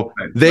decisions. So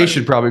they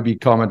should probably be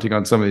commenting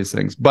on some of these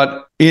things.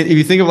 But if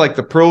you think of like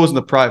the pros and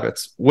the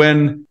privates,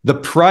 when the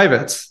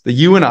privates, the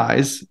you and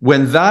I's,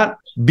 when that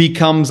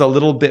becomes a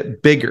little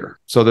bit bigger,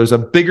 so there's a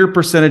bigger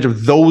percentage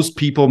of those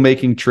people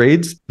making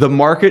trades, the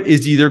market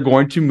is either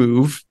going to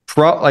move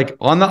like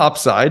on the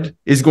upside,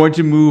 is going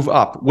to move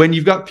up. When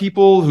you've got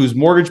people whose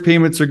mortgage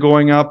payments are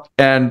going up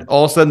and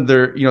all of a sudden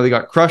they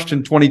got crushed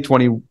in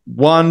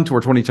 2021 to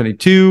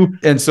 2022.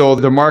 And so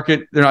the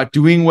market, they're not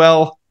doing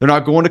well. They're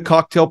not going to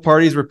cocktail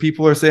parties where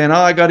people are saying,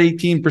 I got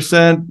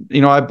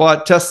 18%, I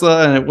bought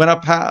Tesla and it went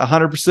up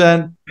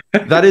 100%.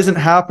 That isn't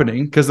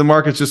happening because the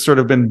market's just sort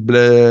of been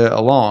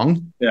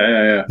along.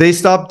 Yeah. They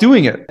stop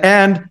doing it.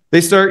 And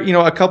they start,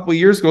 a couple of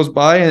years goes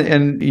by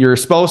and your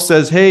spouse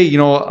says, hey,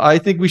 I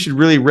think we should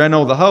really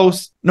reno the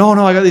house. No,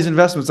 I got these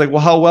investments. Like,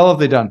 well, how well have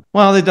they done?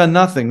 Well, they've done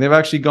nothing. They've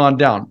actually gone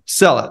down.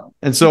 Sell it.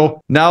 And so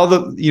now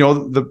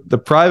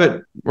the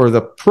private or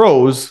the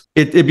pros,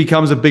 it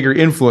becomes a bigger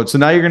influence. So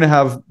now you're going to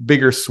have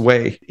bigger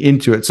sway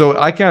into it. So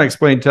I can't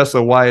explain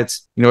Tesla why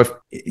it's, if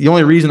the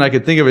only reason I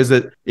could think of is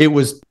that it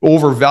was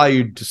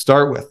overvalued to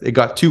start with. It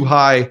got too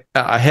high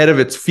ahead of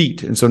its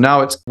feet. And so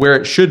now it's where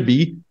it should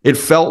be. It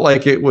felt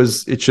like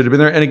it should have been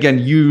there. And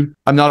again,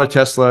 I'm not a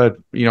Tesla,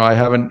 I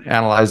haven't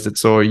analyzed it.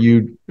 So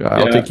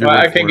I'll take your word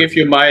I can give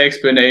you my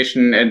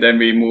explanation and then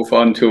we move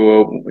on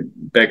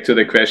back to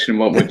the question,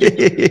 what would you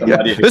do?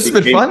 This has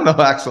been fun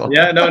though, Axel.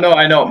 Yeah, no,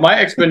 I know. My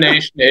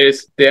explanation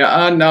is there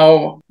are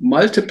now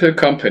multiple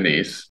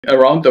companies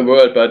around the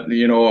world, but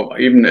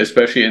even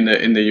especially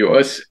in the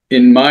US,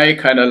 in my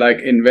kind of like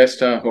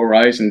investor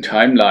horizon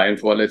timeline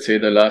for, let's say,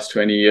 the last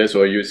 20 years,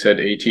 or you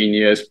said 18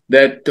 years,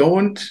 that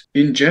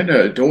in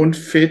general, don't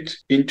fit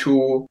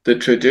into the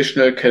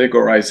traditional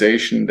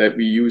categorization that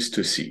we used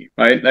to see,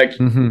 right? Like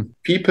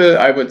people,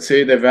 I would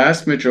say the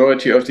vast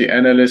majority of the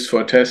analysts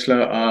for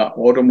Tesla are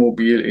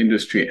automobile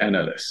industry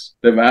analysts.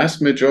 The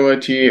vast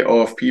majority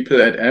of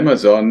people at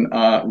Amazon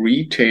are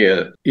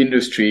retail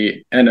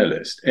industry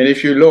analysts. And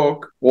if you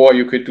look, or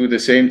you could do the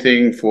same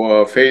thing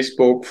for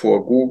Facebook,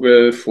 for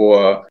Google,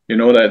 for,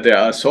 that there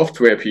are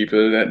software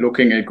people that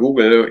looking at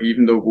Google,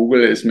 even though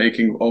Google is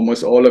making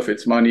almost all of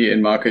its money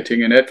in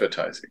marketing and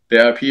advertising.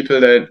 There are people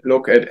that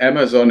look at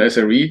Amazon as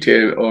a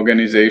retail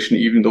organization,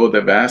 even though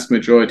the vast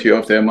majority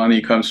of their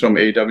money comes from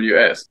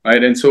AWS,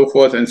 right? And so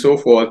forth and so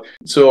forth.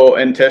 So,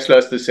 and Tesla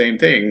is the same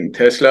thing.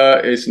 Tesla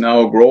is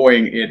now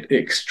growing at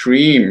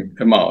extreme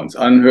amounts,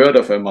 unheard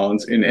of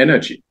amounts in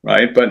energy,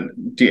 right? But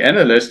the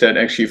analysts that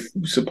actually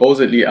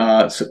supposedly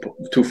are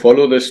to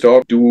follow the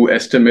stock, do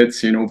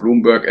estimates,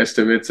 Bloomberg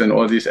estimates and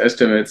all these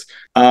estimates,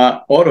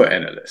 are auto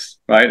analysts,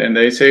 right? And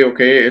they say,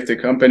 okay, if the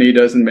company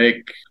doesn't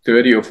make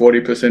 30 or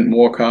 40%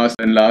 more cars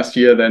than last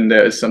year, then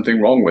there is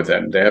something wrong with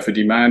them. They have a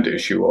demand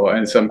issue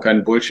and some kind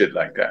of bullshit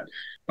like that.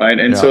 Right.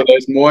 And so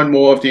there's more and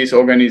more of these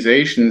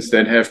organizations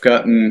that have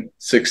gotten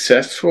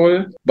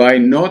successful by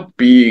not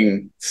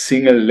being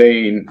single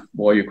lane,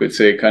 or you could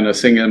say kind of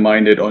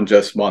single-minded on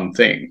just one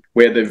thing,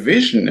 where the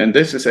vision, and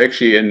this is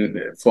actually,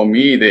 for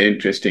me, the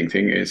interesting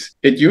thing is,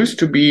 it used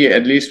to be,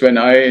 at least when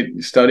I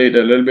studied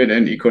a little bit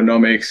in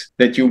economics,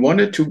 that you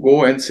wanted to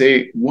go and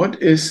say,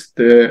 what is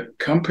the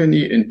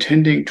company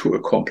intending to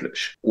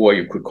accomplish? Or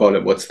you could call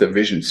it, what's the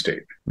vision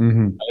statement?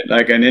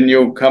 Like, and then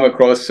you come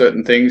across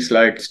certain things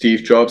like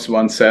Steve Jobs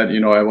once said,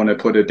 I want to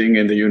put a ding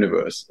in the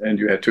universe. And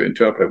you had to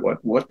interpret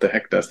what the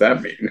heck does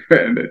that mean?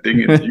 A ding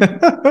in the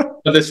universe.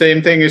 But the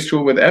same thing is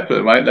true with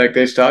Apple, right? Like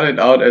they started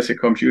out as a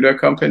computer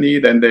company,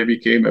 then they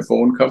became a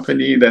phone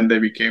company, then they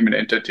became an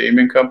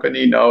entertainment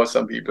company. Now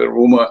some people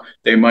rumor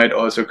they might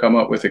also come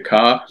up with a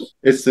car.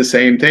 It's the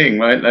same thing,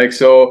 right? Like,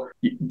 so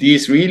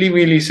these really,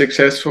 really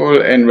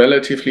successful and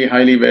relatively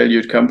highly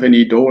valued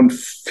company don't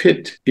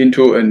fit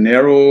into a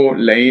narrow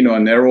lane or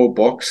narrow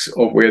box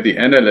of where the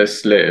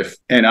analysts live.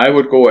 And I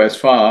would go as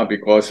far,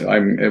 because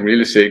I'm a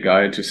real estate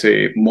guy, to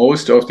say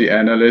most of the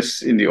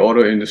analysts in the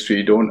auto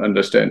industry don't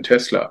understand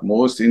Tesla.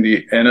 Most in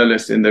the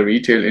analysts in the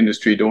retail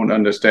industry don't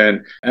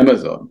understand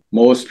Amazon.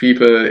 Most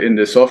people in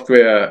the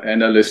software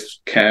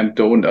analyst camp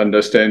don't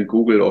understand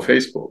Google or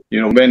Facebook.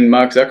 You know, when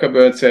Mark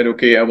Zuckerberg said,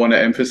 okay, I want to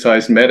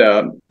emphasize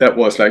Meta, that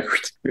was like,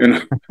 you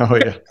know, oh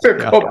yeah,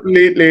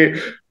 completely,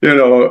 you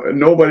know,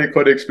 nobody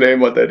could explain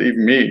what that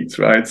even means,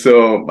 right?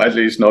 So at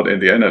least not in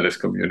the analyst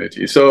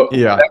community. So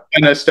that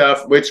kind of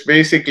stuff, which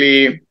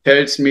basically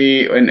tells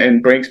me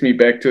and brings me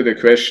back to the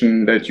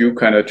question that you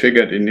kind of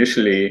triggered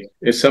initially.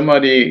 If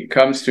somebody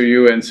comes to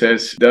you and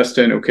says,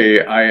 Dustin,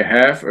 okay, I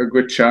have a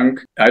good chunk.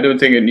 I don't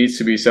think it needs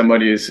to be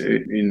somebody is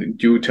in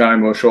due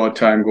time or short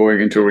time going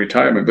into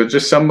retirement, but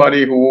just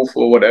somebody who,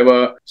 for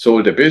whatever,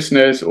 sold a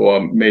business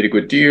or made a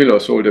good deal or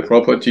sold a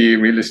property,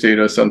 real estate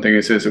or something,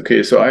 and says,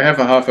 okay, so I have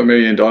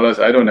 $500,000.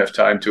 I don't have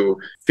time to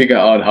figure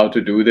out how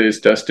to do this.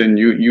 Dustin,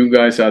 you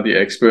guys are the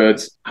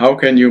experts. How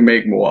can you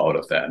make more out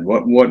of that?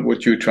 What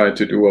would you try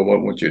to do, or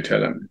what would you tell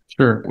them?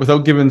 Sure.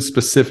 Without giving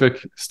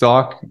specific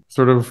stock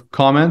sort of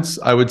comments,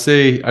 I would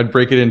say I'd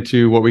break it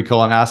into what we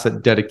call an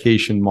asset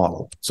dedication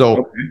model.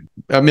 So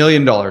 $1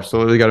 million.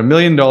 So they got $1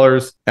 million,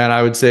 and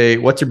I would say,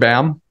 what's your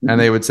BAM? And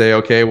they would say,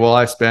 okay, well,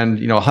 I spend,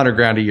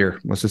 $100,000 a year.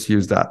 Let's just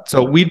use that.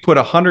 So we'd put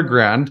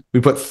 $100,000.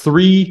 We put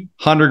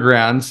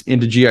 $300,000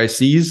 into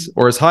GICs,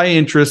 or as high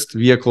interest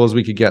vehicle as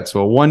we could get. So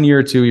a 1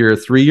 year, 2 year,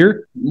 3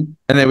 year. And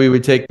then we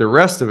would take the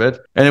rest of it,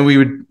 and then we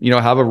would,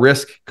 have a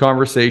risk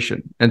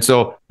conversation. And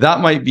so that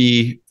might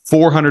be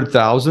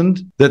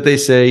 400,000 that they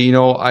say,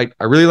 I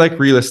really like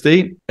real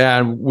estate,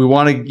 and we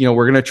want to,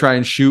 we're going to try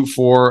and shoot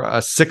for a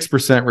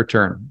 6%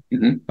 return.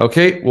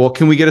 Okay, well,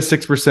 can we get a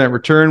 6%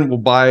 return? We'll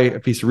buy a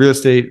piece of real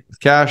estate with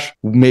cash.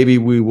 Maybe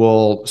we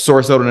will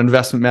source out an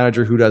investment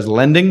manager who does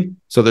lending.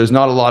 So there's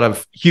not a lot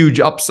of huge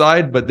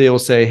upside, but they will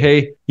say,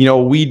 hey,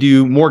 we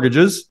do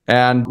mortgages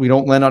and we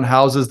don't lend on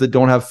houses that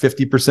don't have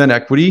 50%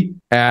 equity.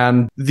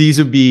 And these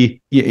would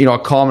be, a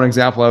common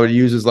example I would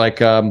use is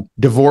like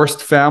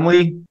divorced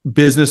family,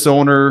 business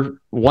owner,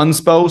 one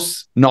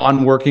spouse,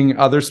 non-working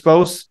other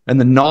spouse, and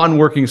the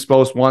non-working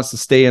spouse wants to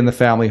stay in the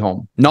family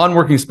home.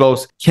 Non-working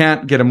spouse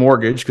can't get a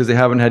mortgage because they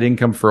haven't had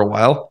income for a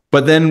while,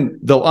 but then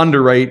they'll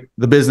underwrite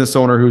the business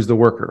owner who's the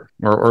worker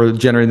or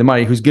generating the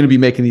money, who's going to be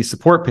making these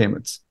support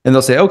payments. And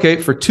they'll say,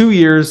 okay, for 2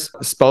 years,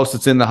 a spouse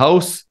that's in the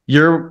house,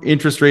 your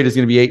interest rate is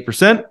going to be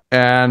 8%,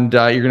 and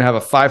you're going to have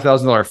a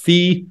 $5,000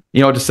 fee,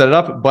 to set it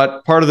up.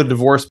 But part of the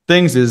divorce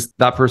things is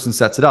that person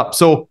sets it up.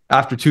 So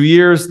after 2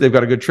 years, they've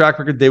got a good track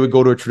record. They would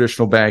go to a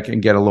traditional bank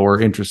and get a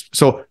lower interest.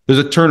 So there's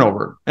a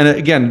turnover. And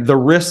again, the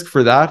risk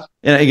for that,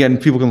 and again,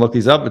 people can look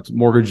these up. It's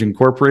Mortgage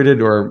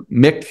Incorporated or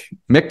MIC,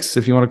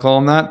 if you want to call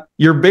them that.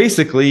 Your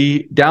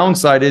basically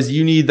downside is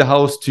you need the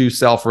house to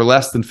sell for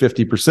less than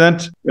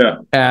 50%. Yeah.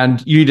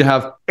 And you need to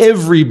have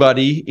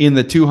everybody in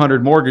the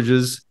 200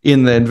 mortgages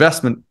in the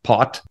investment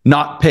pot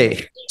not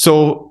pay.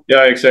 So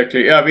yeah,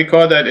 exactly. Yeah, we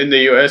call that in the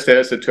US,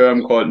 there's a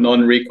term called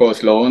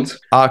non-recourse loans.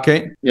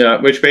 Okay.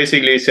 Yeah, which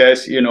basically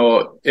says,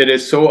 it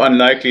is so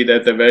unlikely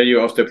that the value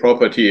of the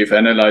property, if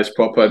analyzed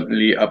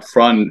properly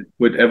upfront,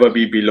 would ever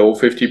be below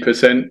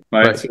 50%.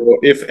 Right? So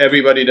if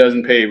everybody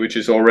doesn't pay, which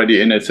is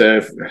already in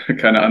itself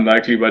kind of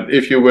unlikely, but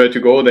if you were to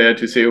go there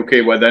to say,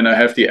 okay, well, then I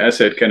have the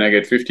asset, can I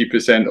get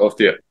 50% of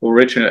the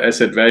original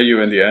asset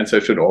value? And the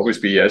answer should always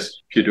be yes,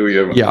 if you do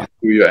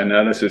your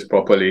analysis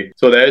properly.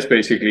 So there is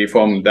basically,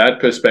 from that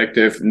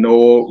perspective,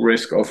 no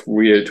risk of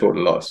real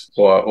total loss.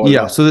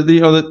 So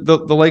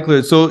the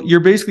likelihood. So you're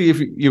basically, if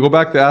you go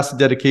back to the asset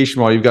dedication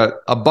model, you've got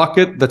a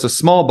bucket that's a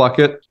small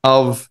bucket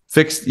of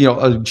fixed,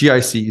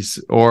 GICs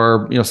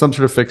or, some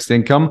sort of fixed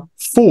income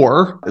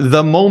for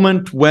the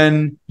moment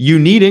when you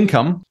need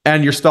income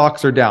and your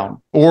stocks are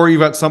down, or you've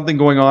got something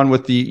going on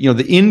with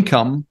the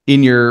income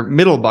in your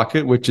middle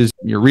bucket, which is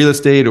your real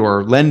estate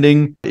or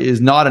lending, is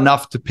not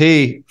enough to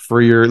pay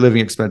for your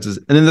living expenses.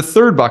 And then the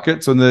third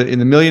bucket, so in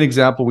the million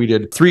example, we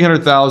did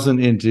 300,000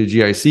 into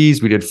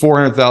GICs, we did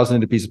 400,000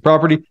 into a piece of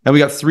property, and we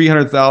got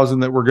 300,000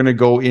 that we're going to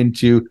go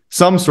into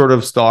some sort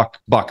of stock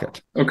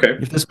bucket. Okay.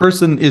 If this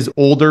person is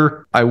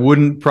older, I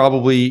wouldn't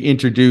probably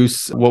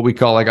introduce what we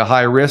call like a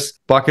high risk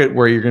bucket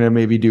where you're going to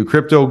maybe do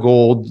crypto,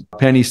 gold,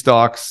 penny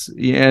stocks.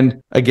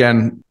 And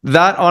again,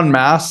 that en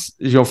masse,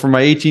 for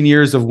my 18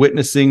 years of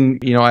witnessing,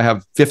 I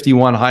have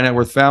 51 high net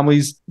worth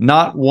families.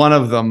 Not one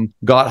of them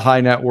got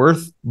high net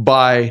worth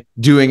by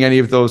doing any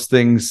of those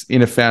things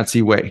in a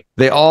fancy way.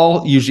 They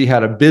all usually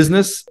had a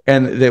business,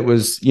 and that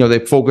was, they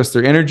focused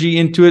their energy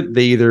into it.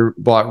 They either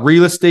bought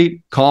real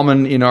estate.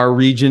 Common in our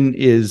region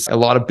is a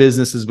lot of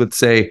businesses would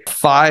say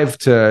 5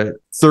 to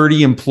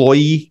 30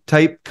 employee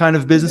type kind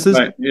of businesses.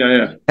 Right.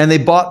 Yeah. And they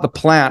bought the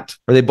plant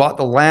or they bought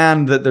the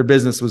land that their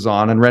business was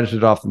on and rented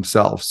it off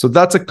themselves. So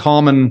that's a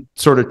common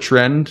sort of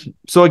trend.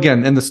 So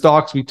again, in the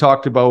stocks, we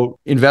talked about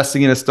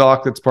investing in a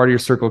stock that's part of your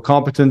circle of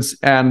competence.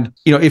 And,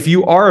 if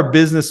you are a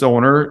business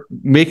owner,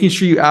 making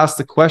sure you ask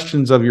the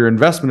questions of your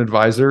investment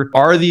advisor,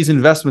 are these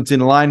investments in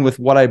line with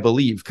what I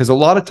believe? Because a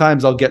lot of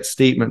times I'll get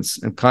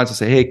statements and clients will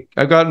say, hey,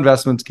 I've got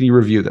investments. Can you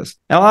review this?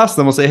 And I'll ask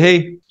them, I'll say,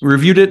 hey,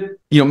 reviewed it.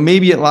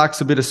 Maybe it lacks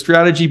a bit of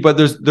strategy, but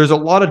there's a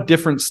lot of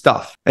different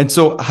stuff. And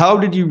so how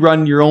did you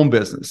run your own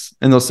business?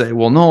 And they'll say,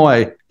 well, no,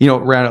 I,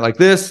 ran it like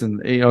this.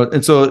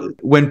 And so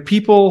when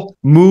people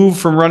move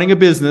from running a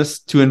business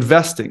to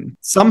investing,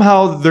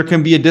 somehow there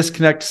can be a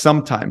disconnect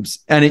sometimes.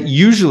 And it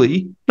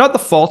usually not the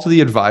fault of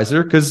the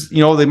advisor, because,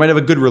 they might have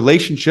a good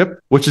relationship,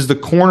 which is the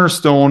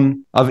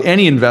cornerstone of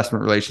any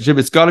investment relationship.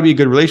 It's got to be a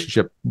good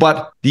relationship.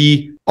 But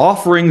the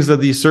offerings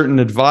of these certain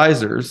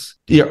advisors,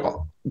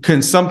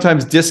 can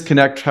sometimes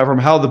disconnect from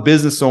how the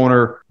business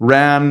owner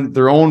ran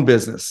their own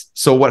business.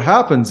 So what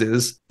happens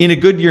is, in a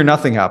good year,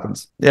 nothing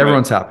happens.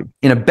 Everyone's happy.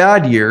 In a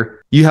bad year,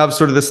 you have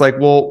sort of this like,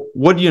 well,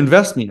 what do you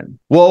invest me in?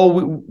 Well,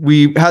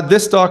 we had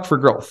this stock for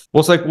growth. Well,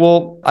 it's like,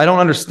 well, I don't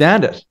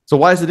understand it. So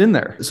why is it in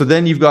there? So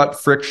then you've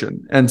got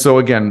friction. And so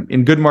again,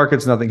 in good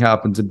markets, nothing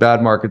happens. In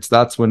bad markets,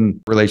 that's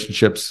when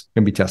relationships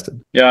can be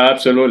tested. Yeah,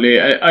 absolutely.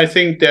 I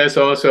think there's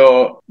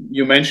also,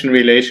 you mentioned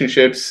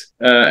relationships,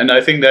 and I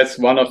think that's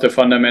one of the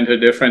fundamental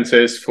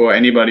differences for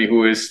anybody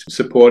who is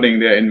supporting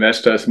their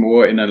investors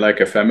more in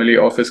a family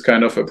office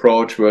kind of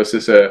approach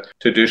versus a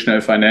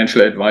traditional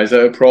financial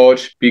advisor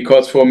approach.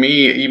 Because for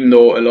me, even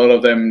though a lot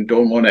of them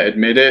don't want to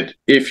admit it,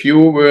 if you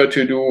were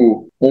to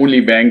do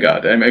only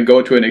Vanguard, and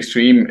go to an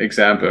extreme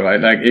example,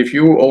 right? Like if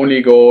you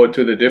only go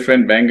to the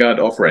different Vanguard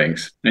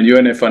offerings and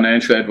you're a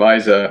financial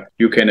advisor,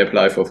 you can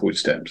apply for food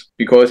stamps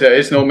because there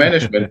is no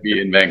management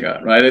fee in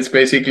Vanguard, right? It's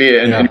basically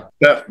an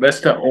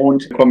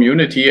investor-owned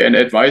community, and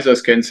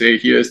advisors can say,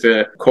 here's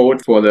the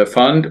code for the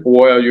fund,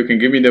 or you can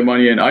give me the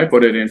money and I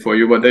put it in for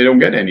you, but they don't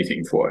get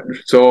anything for it.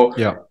 So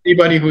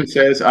anybody who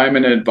says I'm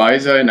an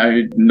advisor and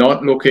I'm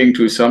not looking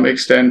to some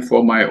extent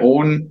for my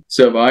own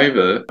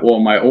survival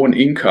or my own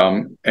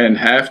income and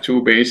have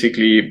to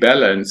basically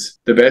balance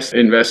the best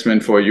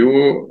investment for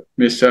you,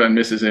 Mr. and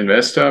Mrs.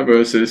 Investor,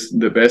 versus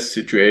the best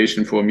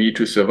situation for me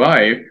to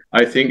survive,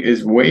 I think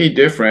is way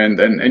different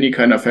than any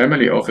kind of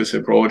family office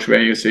approach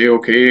where you say,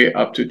 okay,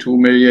 up to 2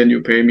 million,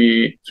 you pay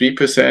me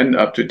 3%,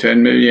 up to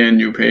 10 million,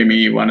 you pay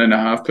me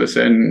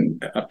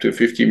 1.5%, up to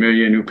 50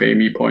 million, you pay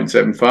me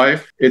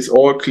 0.75. It's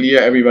all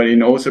clear. Everybody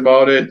knows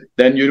about it.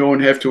 Then you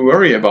don't have to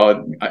worry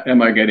about,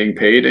 am I getting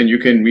paid? And you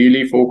can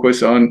really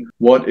focus on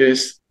what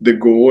is the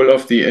goal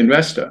of the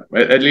investor.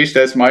 Right? At least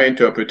that's my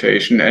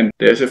interpretation. And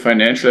there's a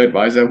financial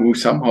advisor who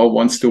somehow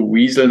wants to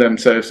weasel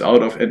themselves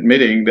out of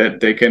admitting that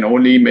they can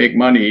only make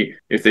money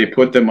if they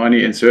put the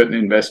money in certain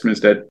investments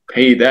that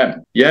pay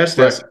them. Yes,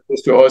 they're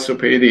supposed to also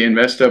pay the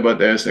investor, but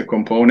there's a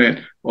component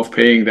of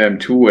paying them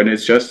too. And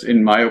it's just,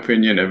 in my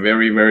opinion, a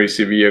very, very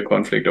severe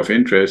conflict of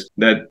interest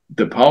that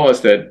the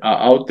powers that are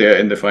out there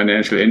in the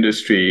financial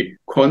industry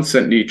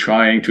constantly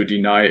trying to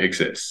deny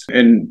exists.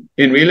 And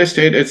in real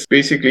estate, it's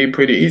basically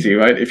pretty easy,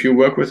 right? If you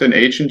work with an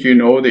agent,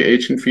 the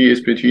agent fee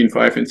is between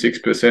 5 and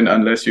 6%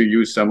 unless you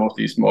use some of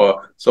these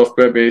more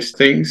software-based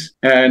things.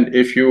 And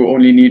if you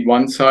only need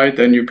one side,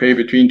 then you pay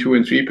between 2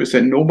 and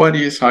 3%.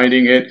 Nobody is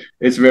hiding it.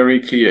 It's very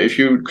clear. If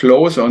you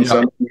close on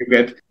something, you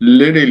get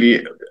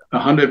literally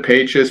 100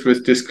 pages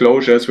with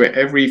disclosures where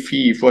every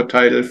fee for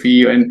title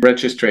fee and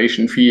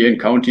registration fee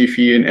and county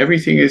fee and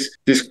everything is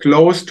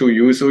disclosed to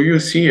you, so you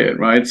see it,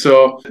 right?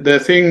 So the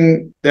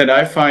thing that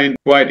I find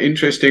quite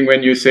interesting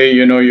when you say,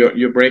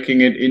 you're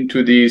breaking it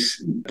into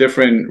these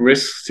different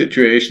risk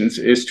situations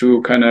is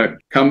to kind of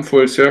come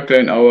full circle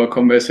in our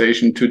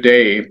conversation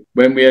today,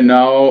 when we are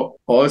now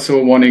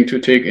also wanting to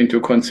take into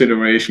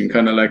consideration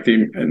kind of like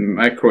the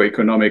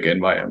macroeconomic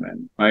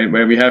environment, right?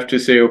 Where we have to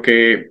say,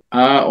 okay,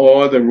 are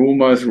all the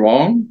rumors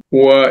wrong?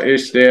 Or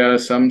is there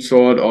some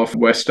sort of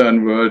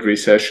Western world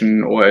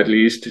recession, or at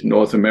least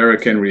North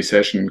American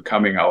recession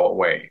coming our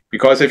way?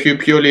 Because if you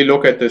purely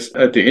look at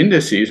the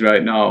indices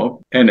right now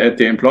and at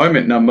the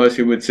employment numbers,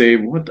 you would say,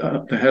 what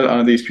the hell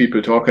are these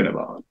people talking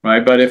about,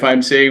 right? But if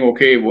I'm saying,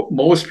 okay,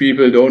 most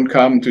people don't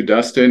come to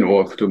Dustin,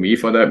 or to me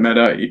for that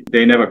matter,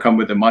 they never come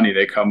with the money.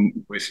 They come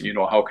with,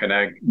 how can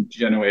I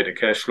generate a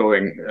cash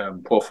flowing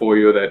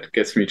portfolio that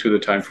gets me to the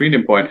time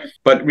freedom point?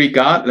 But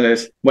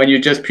regardless, when you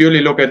just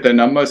purely look at the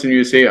numbers and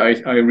you say,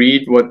 I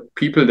read what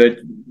people that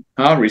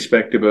are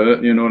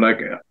respectable,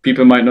 like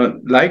people might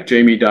not like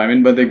Jamie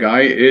Dimon, but the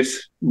guy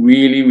is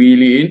really,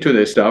 really into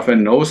this stuff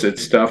and knows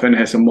its stuff and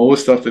has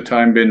most of the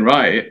time been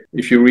right.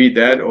 If you read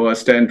that, or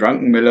Stan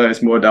Druckenmiller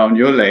is more down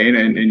your lane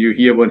and you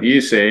hear what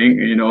he's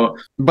saying,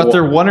 But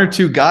they're one or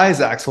two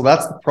guys, Axel.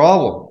 That's the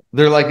problem.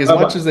 They're like, as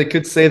much as they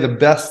could say the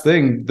best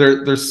thing,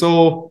 they're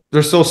so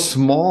they're so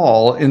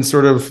small in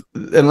sort of,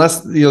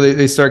 unless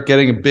they start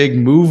getting a big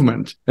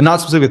movement, and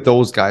not specifically with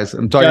those guys.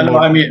 I'm talking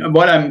about. I mean,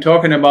 what I'm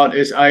talking about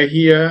is I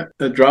hear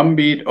the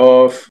drumbeat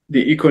of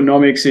the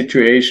economic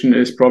situation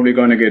is probably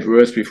going to get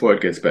worse before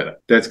it gets better.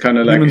 That's kind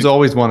of like humans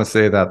always want to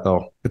say that,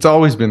 though. It's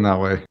always been that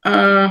way.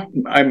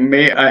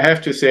 I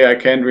have to say I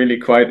can't really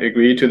quite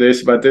agree to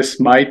this, but this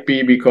might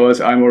be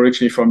because I'm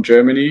originally from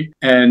Germany,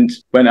 and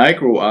when I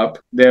grew up,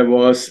 there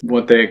was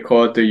what they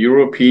called the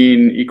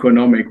European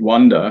economic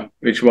wonder,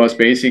 which was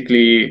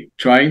basically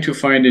trying to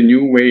find a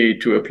new way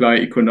to apply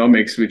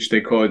economics, which they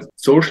called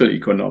social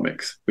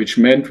economics, which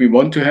meant we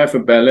want to have a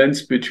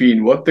balance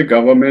between what the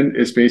government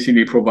is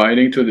basically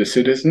providing to the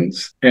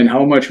citizens and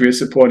how much we're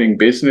supporting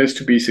business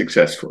to be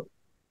successful.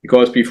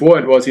 Because before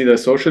it was either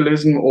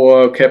socialism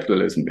or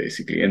capitalism,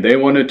 basically. And they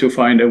wanted to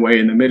find a way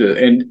in the middle.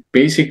 And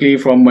basically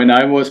from when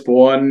I was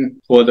born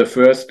for the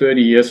first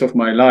 30 years of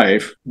my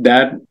life,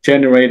 that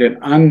generated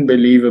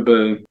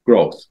unbelievable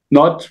growth.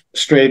 Not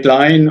straight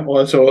line,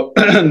 also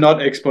not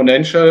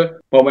exponential.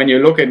 But when you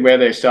look at where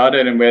they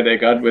started and where they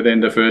got within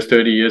the first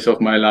 30 years of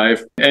my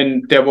life,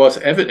 and it was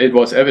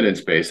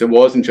evidence-based. It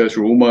wasn't just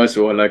rumors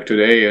or like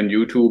today on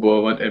YouTube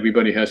or what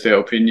everybody has their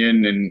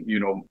opinion. And,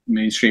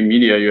 mainstream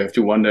media, you have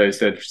to wonder, is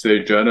that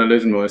still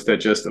journalism or is that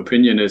just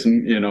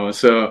opinionism,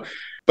 So,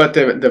 but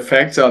the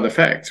facts are the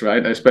facts,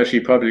 right? Especially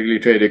publicly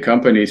traded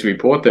companies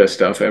report their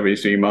stuff every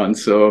 3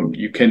 months. So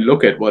you can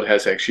look at what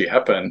has actually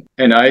happened.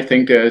 And I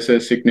think there's a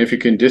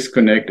significant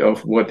disconnect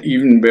of what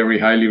even very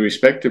highly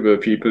respectable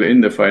people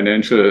in the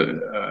financial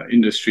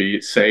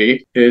industry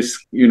say is,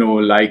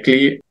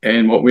 likely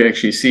and what we're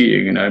actually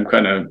seeing. And I'm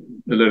kind of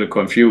a little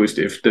confused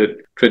if the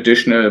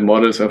traditional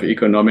models of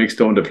economics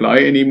don't apply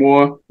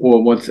anymore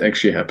or what's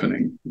actually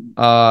happening.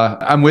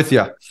 I'm with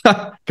you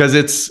because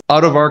it's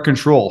out of our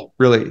control,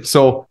 really.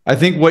 So I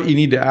think what you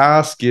need to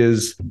ask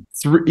is,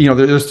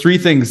 there's three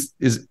things.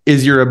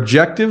 Is your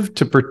objective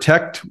to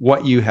protect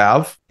what you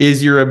have?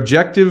 Is your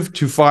objective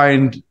to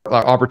find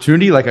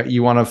opportunity, like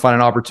you want to find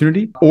an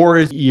opportunity? Or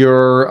is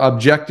your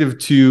objective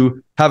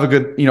to have a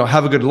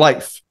good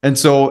life? And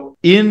so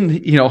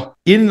in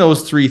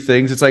those three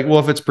things, it's like, well,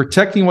 if it's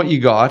protecting what you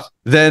got,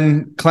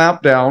 then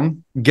clamp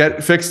down,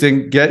 get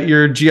fixing, get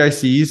your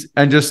GICs,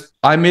 and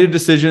I made a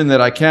decision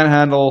that I can't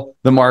handle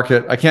the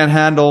market. I can't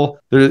handle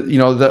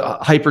the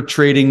hyper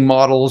trading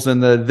models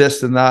and the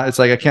this and that. It's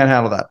like, I can't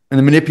handle that. And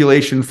the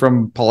manipulation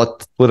from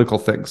political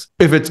things.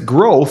 If it's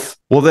growth,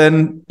 well,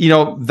 then,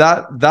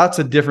 that's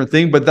a different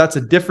thing, but that's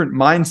a different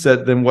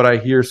mindset than what I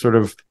hear sort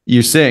of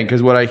you saying.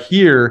 Because what I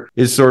hear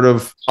is sort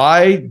of,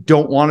 I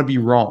don't want to be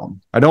wrong.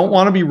 I don't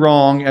want to be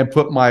wrong and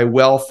put my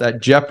wealth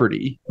at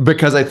jeopardy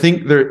because I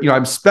think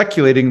I'm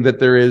speculating that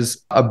there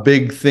is a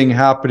big thing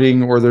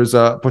happening or there's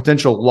a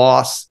potential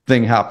loss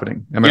thing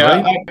happening. Am I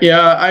right?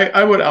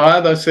 I would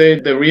rather say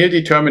the real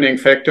determining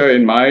factor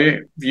in my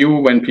view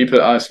when people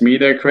ask me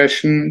that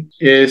question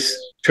is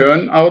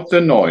turn out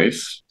the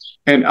noise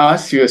and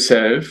ask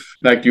yourself,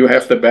 like you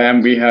have the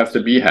BAM, we have the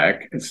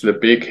BHAG. It's the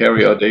big,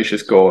 hairy,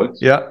 audacious goal.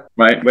 Yeah.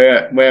 Right.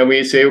 Where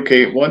we say,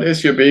 okay, what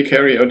is your big,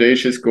 hairy,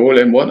 audacious goal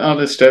and what are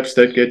the steps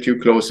that get you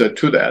closer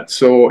to that?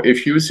 So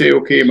if you say,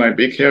 okay, my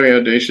big, hairy,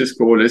 audacious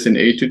goal is in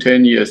 8 to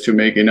 10 years to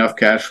make enough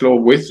cash flow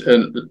with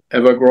an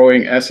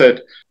ever-growing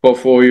asset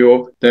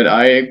portfolio that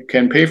I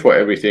can pay for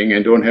everything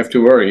and don't have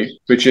to worry,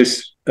 which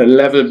is a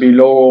level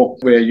below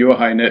where your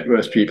high net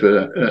worth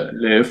people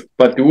live,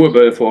 but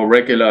doable for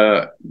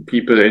regular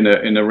people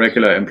in a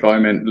regular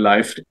employment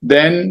life,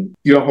 then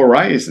your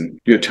horizon,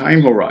 your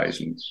time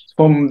horizon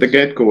from the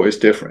get-go is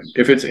different.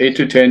 If it's 8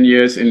 to 10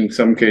 years, in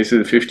some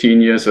cases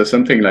 15 years or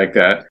something like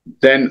that,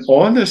 then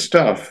all the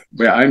stuff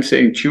where I'm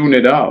saying tune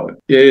it out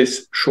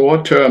is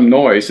short-term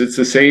noise. It's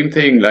the same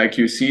thing like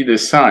you see the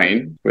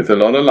sign with a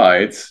lot of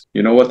lights.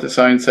 You know what the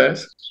sign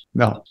says?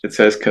 No. It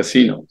says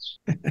casino.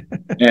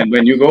 And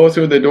when you go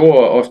through the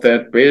door of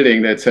that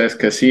building that says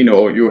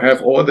casino, you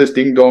have all this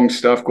ding-dong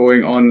stuff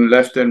going on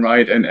left and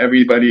right, and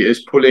everybody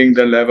is pulling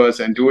the levers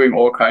and doing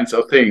all kinds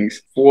of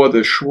things for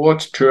the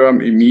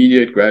short-term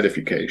immediate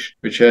gratification,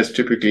 which has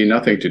typically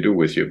nothing to do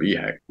with your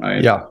BHAG,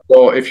 right? Yeah.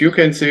 So if you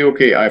can say,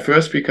 okay, I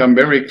first become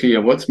very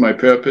clear, what's my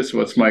purpose,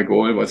 what's my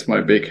goal, what's my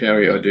big,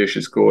 hairy,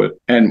 audacious goal,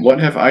 and what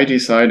have I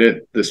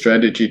decided the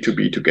strategy to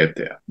be to get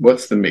there?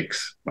 What's the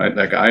mix, right?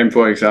 Like I'm,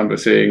 for example,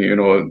 saying,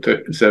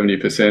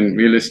 70%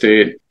 real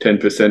estate,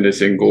 10%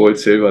 is in gold,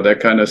 silver, that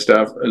kind of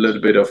stuff, a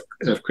little bit of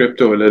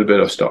crypto, a little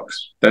bit of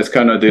stocks. That's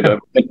kind of data.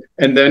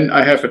 And then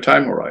I have a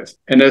time horizon.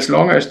 And as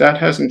long as that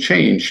hasn't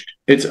changed,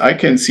 I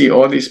can see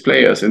all these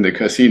players in the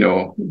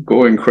casino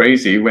going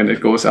crazy when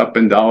it goes up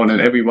and down, and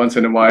every once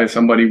in a while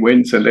somebody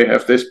wins and they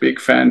have this big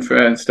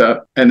fanfare and stuff,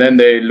 and then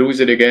they lose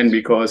it again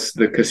because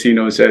the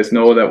casino says,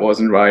 no, that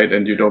wasn't right,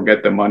 and you don't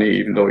get the money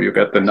even though you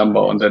got the number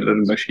on that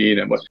little machine.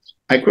 And what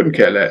I couldn't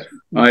care less,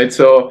 right?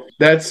 So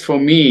that's for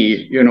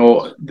me,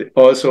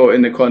 also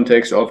in the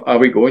context of, are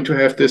we going to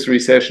have this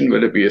recession?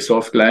 Will it be a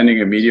soft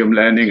landing, a medium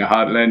landing, a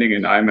hard landing?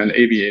 And I'm an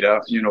aviator.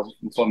 earlier,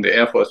 from the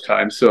Air Force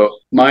time. So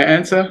my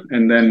answer,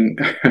 and then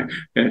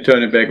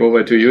turn it back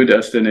over to you,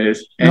 Dustin,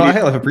 is I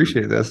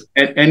appreciate this.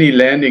 Any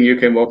landing you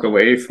can walk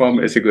away from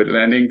is a good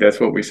landing. That's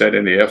what we said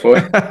in the Air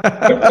Force.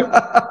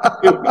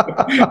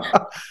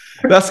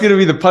 That's going to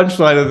be the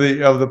punchline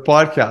of the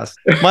podcast.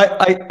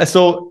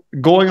 So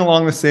going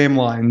along the same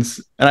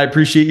lines, and I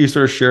appreciate you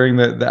sort of sharing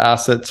the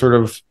asset sort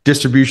of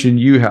distribution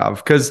you have,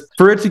 because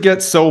for it to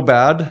get so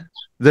bad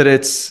that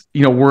it's,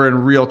 we're in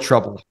real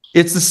trouble.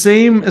 It's the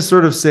same as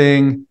sort of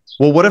saying,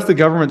 well, what if the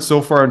government's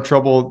so far in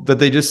trouble that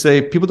they just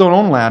say people don't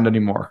own land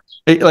anymore?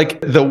 Like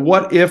the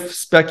what if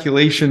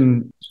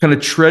speculation kind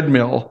of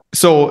treadmill.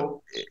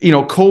 So,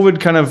 COVID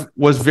kind of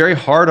was very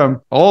hard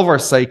on all of our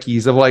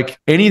psyches of like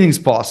anything's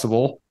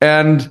possible.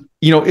 And,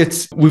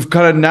 we've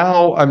kind of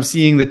now I'm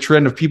seeing the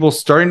trend of people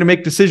starting to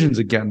make decisions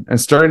again and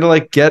starting to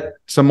like get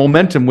some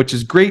momentum, which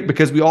is great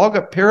because we all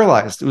got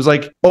paralyzed. It was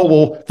like, oh,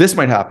 well, this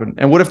might happen.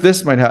 And what if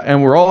this might happen?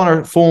 And we're all on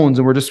our phones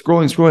and we're just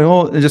scrolling.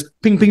 Oh, and just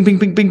ping, ping, ping,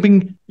 ping, ping,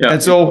 ping. Yeah.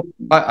 And so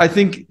I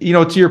think,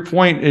 to your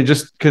point, it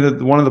just kind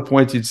of one of the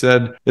points you'd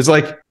said is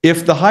like,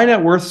 if the high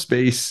net worth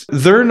space,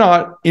 they're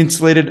not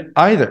insulated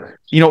either.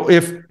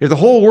 If the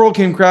whole world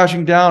came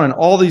crashing down and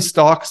all these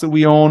stocks that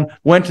we own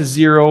went to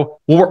zero,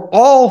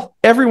 well,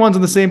 everyone's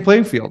on the same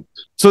playing field.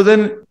 So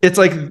then it's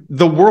like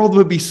the world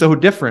would be so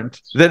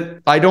different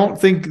that I don't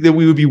think that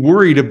we would be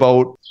worried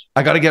about,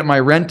 I got to get my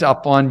rent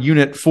up on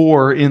unit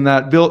 4 in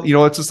that bill.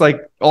 It's just like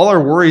all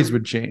our worries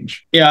would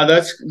change. Yeah,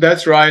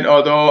 that's right.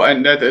 Although,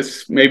 and that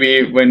is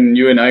maybe when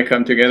you and I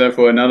come together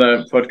for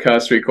another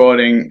podcast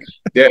recording,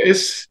 there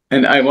is,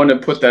 and I want to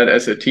put that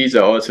as a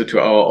teaser also to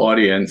our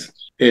audience,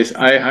 is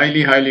I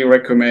highly, highly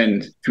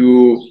recommend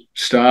to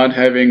start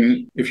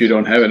having, if you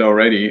don't have it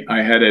already.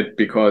 I had it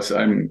because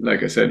I'm,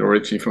 like I said,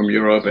 originally from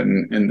Europe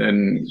and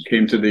then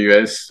came to the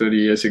US 30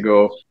 years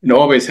ago and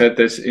always had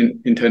this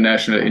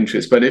international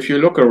interest. But if you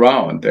look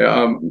around, there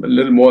are a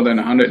little more than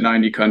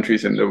 190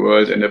 countries in the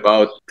world and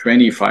about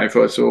 25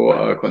 or so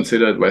are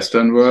considered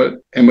Western world.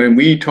 And when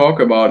we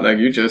talk about, like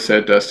you just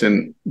said,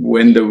 Dustin,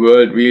 when the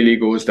world really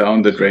goes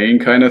down the drain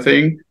kind of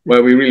thing,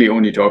 well, we're really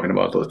only talking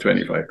about those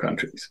 25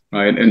 countries,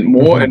 right? And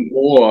more and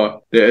more,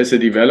 there is a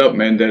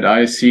development that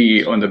I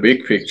see on the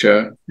big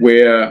picture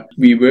where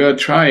we were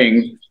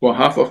trying for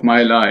half of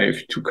my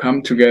life to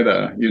come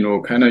together,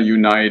 kind of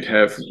unite,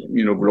 have,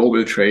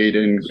 global trade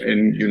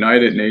and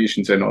United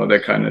Nations and all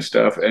that kind of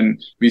stuff. And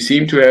we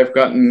seem to have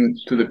gotten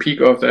to the peak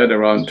of that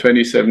around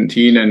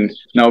 2017. And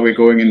now we're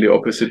going in the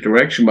opposite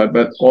direction.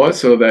 But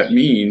also that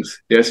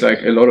means there's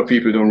like a lot of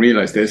people don't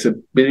realize there's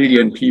 1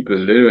 billion people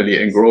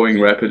literally and growing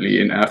rapidly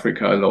in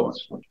Africa alone,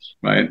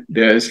 right?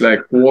 There's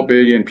like 4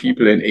 billion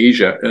people in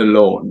Asia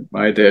alone,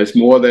 right? There's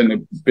more than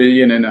 1.5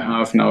 billion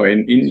now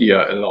in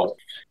India alone.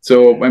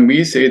 So when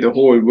we say the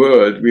whole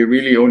world, we're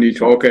really only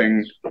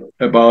talking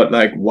about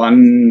like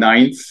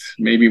 1/9,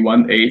 maybe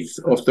 1/8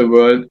 of the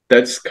world.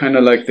 That's kind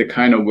of like the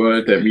kind of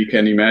world that we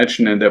can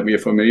imagine and that we're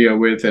familiar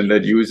with and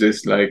that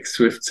uses like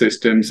SWIFT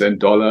systems and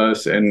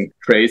dollars and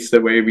trades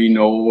the way we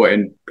know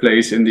and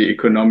plays in the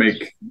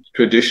economic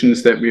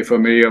traditions that we're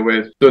familiar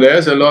with. So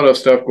there's a lot of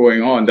stuff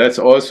going on. That's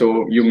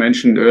also, you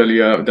mentioned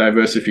earlier,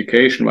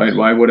 diversification, right?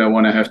 Why would I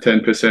want to have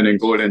 10% in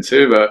gold and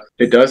silver?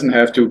 It doesn't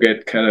have to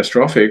get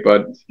catastrophic,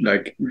 but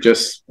like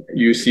just,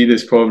 you see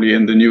this probably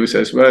in the news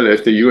as well.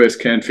 If the US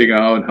can't figure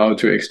out how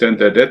to extend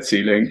their debt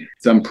ceiling,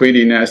 some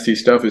pretty nasty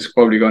stuff is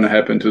probably going to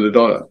happen to the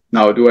dollar.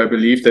 Now, do I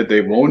believe that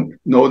they won't?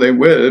 No, they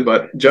will.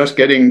 But just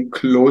getting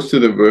close to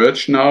the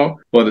verge now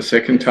for the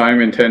second time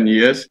in 10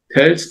 years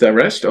tells the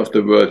rest of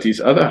the world,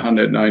 these other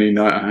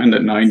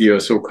 190 or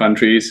so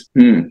countries,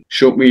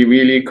 should we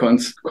really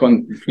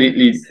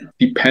completely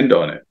depend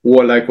on it?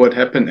 Or like what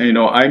happened,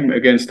 I'm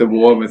against the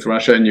war with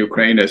Russia and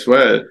Ukraine as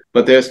well,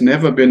 but there's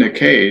never been a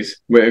case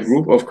where a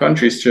group of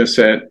countries just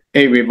said,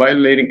 hey, we're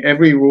violating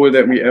every rule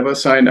that we ever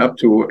signed up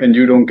to, and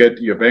you don't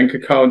get your bank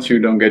accounts, you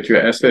don't get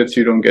your assets,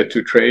 you don't get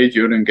to trade,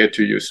 you don't get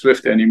to use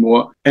SWIFT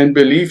anymore, and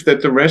believe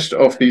that the rest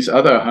of these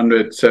other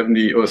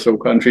 170 or so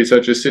countries are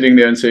just sitting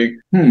there and saying,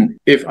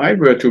 if I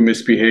were to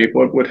misbehave,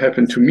 what would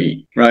happen to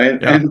me, right?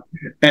 Yeah.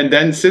 And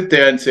then sit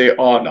there and say,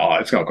 oh, no,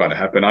 it's not going to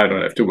happen, I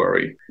don't have to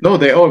worry. No,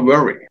 they all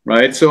worry,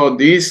 right? So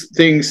these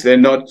things, they're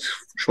not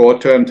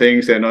short-term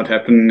things. They're not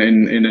happening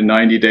in a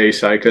 90-day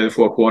cycle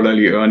for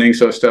quarterly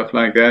earnings or stuff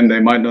like that. And they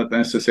might not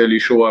necessarily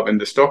show up in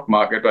the stock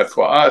market. But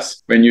for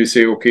us, when you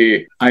say,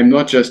 okay, I'm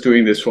not just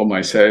doing this for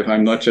myself,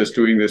 I'm not just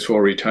doing this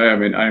for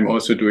retirement, I'm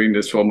also doing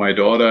this for my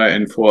daughter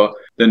and for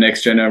the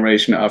next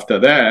generation after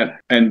that.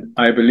 And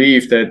I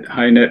believe that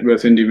high net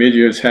worth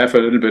individuals have a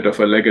little bit of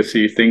a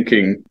legacy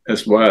thinking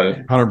as well.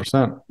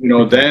 100%.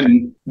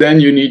 Then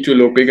you need to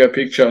look bigger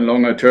picture and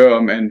longer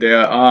term. And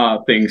there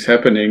are things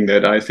happening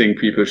that I think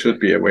people should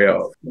be aware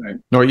of. Right?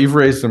 No, you've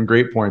raised some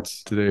great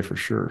points today for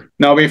sure.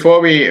 Now,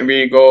 before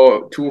we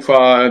go too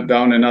far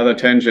down another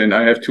tangent,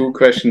 I have 2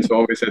 questions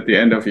always at the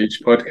end of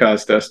each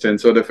podcast, Dustin.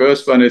 So the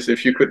first one is,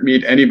 if you could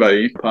meet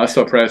anybody, past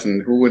or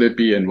present, who would it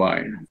be and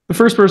why? The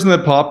first person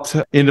that popped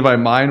into my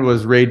mind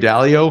was Ray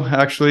Dalio,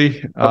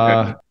 actually.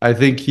 Okay. I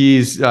think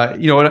he's,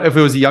 if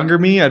it was younger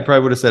me, I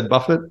probably would have said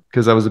Buffett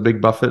because I was a big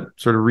Buffett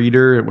sort of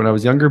reader when I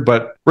was younger.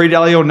 But Ray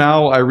Dalio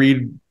now, I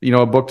read,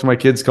 a book to my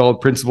kids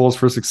called Principles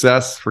for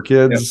Success for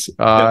Kids.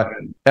 Yep.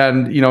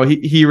 And,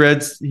 he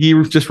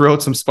just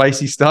wrote some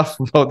spicy stuff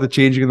about the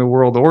changing of the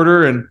world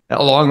order and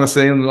along the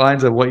same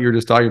lines of what you're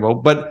just talking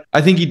about. But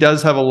I think he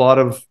does have a lot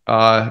of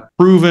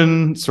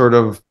proven sort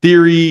of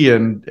theory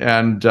and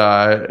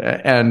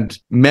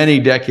many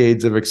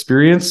decades of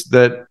experience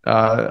that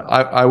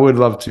I would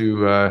love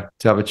to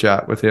have a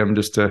chat with him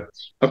just to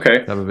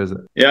have a visit.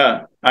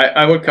 Yeah,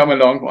 I would come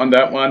along on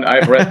that one.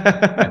 I've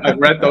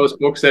read those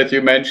books that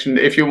you mentioned.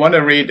 If you want to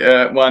read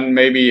one,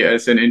 maybe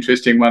as an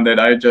interesting one that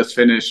I just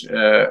finished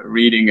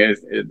reading,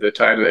 the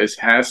title is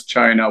 "Has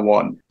China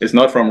Won?" It's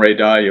not from Ray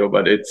Dalio,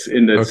 but it's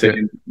in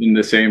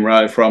the same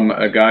realm from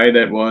a guy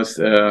that was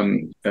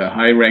a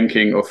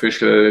high-ranking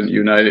official,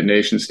 United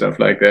Nations stuff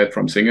like that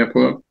from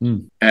Singapore,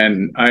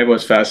 and I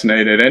was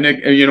fascinated. And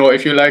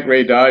if you like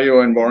Ray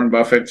Dalio and Warren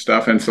Buffett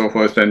stuff and so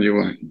forth, then you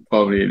will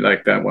probably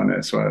like that one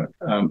as well.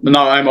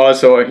 Now I'm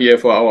also here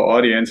for our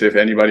audience. If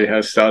anybody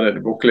has started a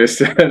book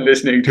list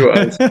listening to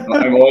us,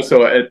 I'm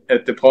also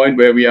at the point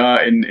where we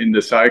are in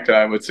the cycle.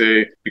 I would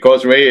say,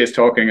 because Ray is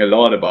talking a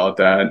lot about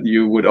that,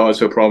 you would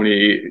also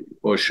probably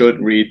or should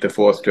read The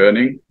Fourth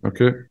Turning.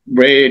 Okay.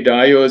 Ray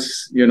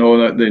Dalio's,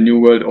 the New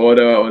World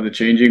Order or the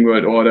Changing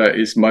World Order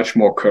is much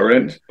more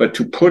current. But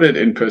to put it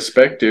in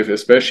perspective,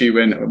 especially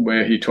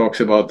where he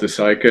talks about the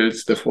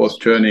cycles, The Fourth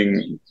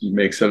Turning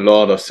makes a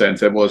lot of sense.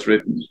 That was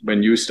written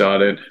when you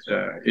started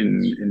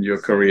in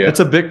your career. That's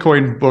a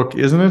Bitcoin book,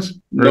 isn't it?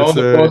 No,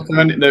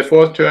 the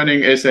Fourth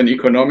Turning is an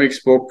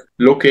economics book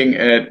looking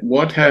at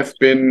what have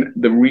been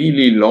the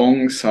really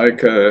long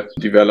cycle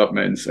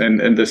developments.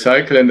 And the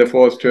cycle in the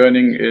Fourth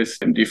Turning is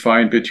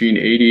defined between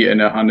 80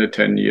 and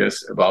 110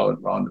 years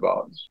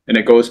roundabout. And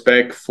it goes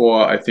back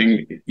for, I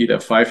think, either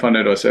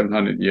 500 or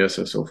 700 years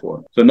or so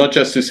forth. So not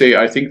just to say,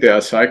 I think there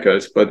are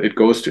cycles, but it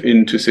goes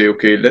in to say,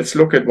 okay, let's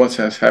look at what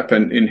has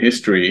happened in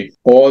history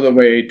all the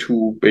way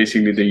to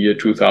basically the year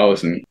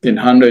 2000 in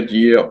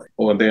 100-year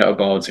or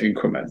thereabouts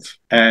increments.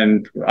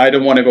 And I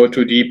don't want to go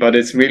too deep, but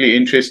it's really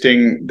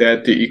interesting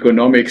that the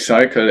economic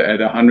cycle at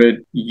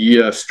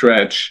 100-year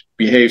stretch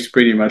behaves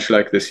pretty much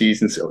like the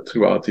seasons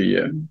throughout the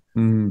year.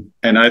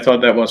 And I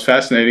thought that was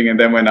fascinating. And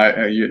then when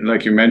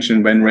like you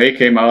mentioned, when Ray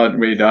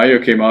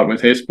Dalio came out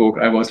with his book,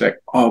 I was like,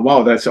 oh,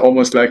 wow, that's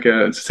almost like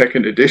a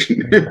second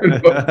edition.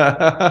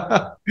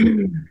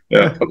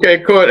 Yeah. Okay,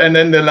 cool. And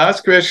then the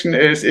last question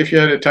is, if you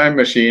had a time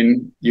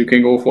machine, you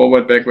can go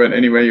forward, backward,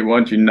 anywhere you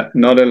want. You're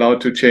not allowed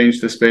to change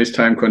the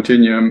space-time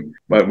continuum,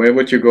 but where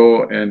would you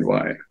go and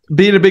why?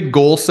 Being a big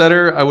goal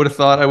setter, I would have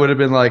thought I would have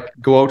been like,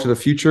 go out to the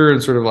future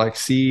and sort of like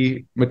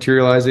see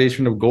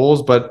materialization of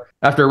goals. But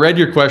after I read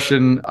your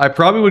question, I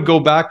probably would go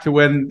back to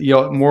when,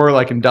 more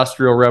like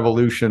industrial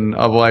revolution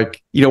of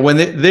like, when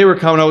they were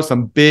coming out with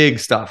some big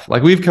stuff.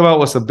 Like we've come out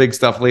with some big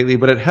stuff lately,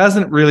 but it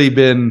hasn't really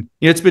been,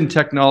 it's been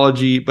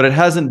technology, but it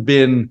hasn't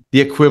been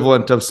the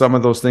equivalent of some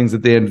of those things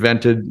that they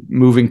invented,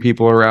 moving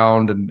people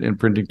around and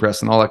printing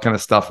press and all that kind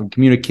of stuff and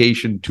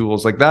communication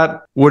tools. Like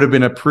that would have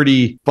been a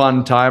pretty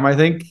fun time, I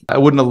think. I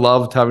wouldn't have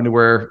loved having to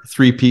wear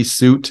 3-piece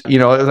suit.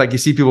 Like you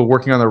see people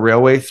working on the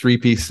railway,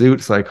 3-piece suit.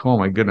 It's like, oh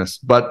my goodness.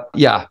 But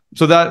yeah.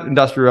 So that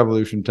industrial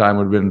revolution time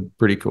would have been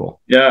pretty cool.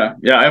 Yeah.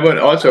 I would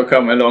also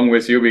come along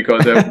with you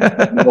because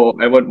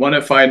I would want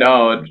to find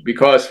out,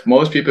 because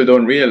most people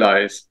don't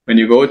realize when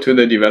you go to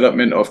the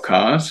development of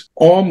cars,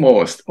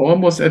 almost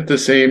at the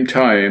same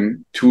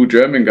time, 2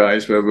 German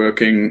guys were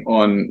working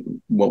on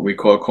what we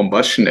call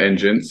combustion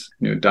engines,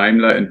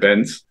 Daimler and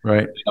Benz.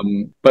 Right.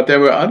 But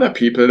there were other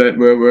people that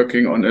were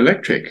working on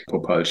electric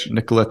propulsion.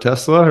 Nikola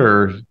Tesla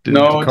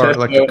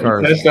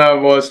Tesla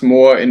was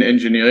more in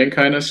engineering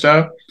kind of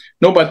stuff.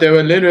 No, but there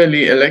were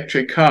literally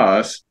electric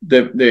cars.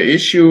 One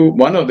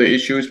of the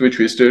issues which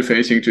we're still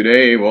facing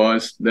today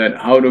was that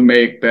how to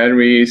make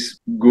batteries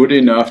good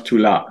enough to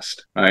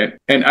last, right?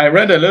 And I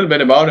read a little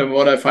bit about it.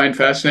 What I find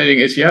fascinating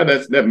is,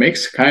 that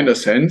makes kind of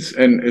sense.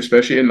 And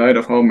especially in light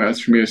of how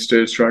much we're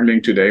still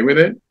struggling today with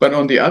it. But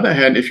on the other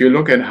hand, if you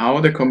look at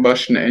how the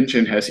combustion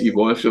engine has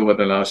evolved over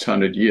the last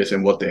 100 years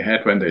and what they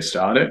had when they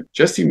started,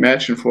 just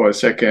imagine for a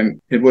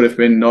second, it would have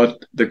been not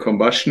the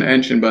combustion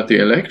engine, but the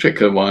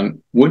electrical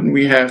one. Wouldn't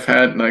we have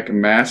had like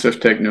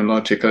massive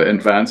technological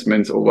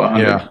advancements over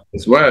 100 years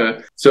as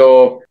well?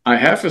 So I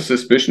have a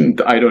suspicion,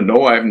 I don't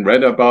know, I haven't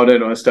read about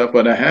it or stuff,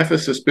 but I have a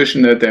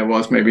suspicion that there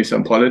was maybe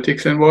some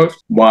politics involved.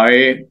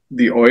 Why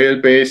the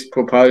oil-based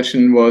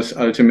propulsion was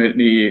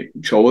ultimately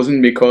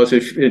chosen, because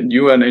if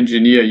you're an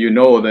engineer, you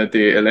know that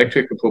the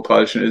electrical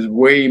propulsion is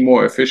way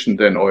more efficient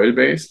than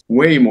oil-based,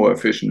 way more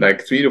efficient,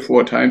 like 3 to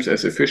 4 times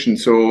as efficient.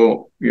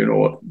 So,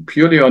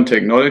 purely on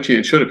technology,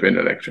 it should have been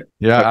electric.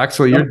 Yeah,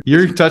 Axel,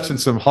 you're touching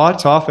some hot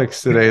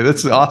topics today.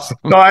 That's awesome.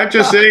 No, I'm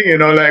just saying,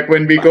 like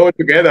when we go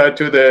together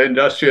to the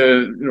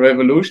industrial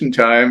revolution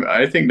time,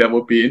 I think that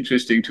would be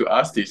interesting to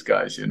ask these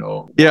guys, you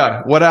know.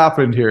 Yeah, what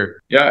happened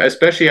here? Yeah,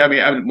 especially, I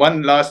mean,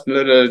 one last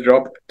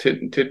little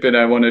tidbit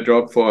I want to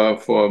drop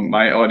for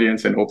my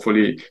audience and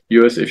hopefully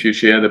yours if you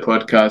share the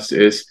podcast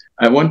is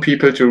I want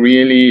people to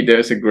really,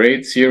 there's a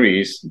great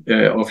series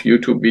of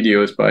YouTube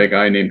videos by a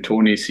guy named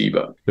Tony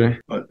Seba. Okay.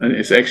 And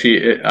it's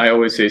actually, I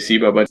always say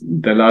Seba, but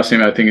the last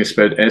name I think is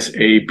spelled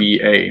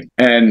S-A-B-A.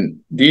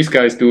 And these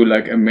guys do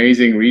like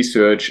amazing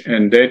research,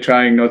 and they're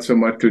trying not so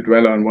much to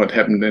dwell on what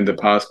happened in the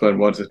past, but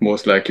what is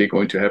most likely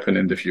going to happen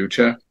in the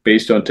future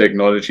based on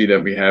technology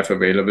that we have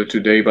available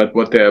today. But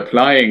what they're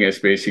applying is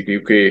basically,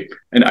 okay,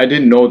 and I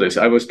didn't know this.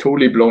 I was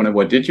totally blown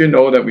away. Did you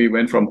know that we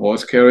went from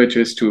horse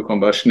carriages to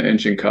combustion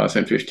engine cars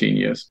in 15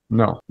 years?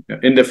 No.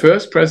 In the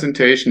first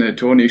presentation that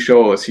Tony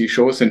shows, he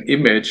shows an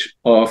image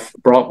of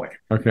Broadway.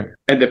 Okay.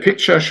 And the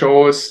picture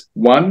shows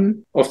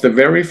one of the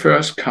very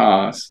first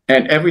cars,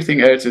 and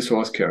everything else is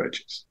horse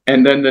carriages.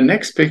 And then the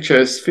next picture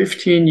is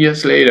 15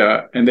 years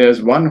later, and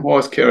there's one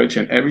horse carriage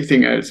and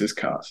everything else is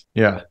cars.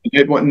 Yeah.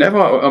 It would never,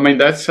 I mean,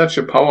 that's such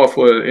a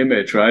powerful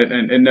image, right?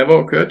 And it never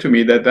occurred to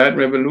me that that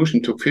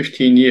revolution took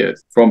 15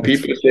 years from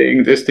people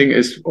saying this thing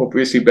is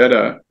obviously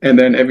better, and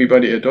then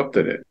everybody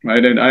adopted it,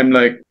 right? And I'm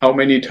like, how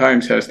many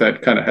times has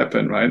that kind of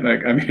happened, right?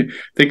 Like, I mean,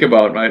 think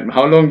about, right?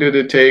 How long did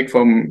it take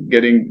from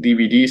getting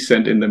DVDs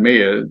sent in the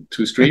mail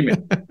to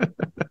streaming?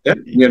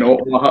 You know,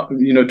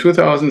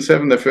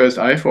 2007, the first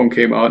iPhone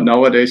came out.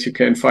 Nowadays, you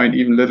can find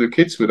even little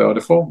kids without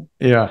a phone.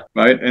 Yeah.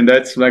 Right. And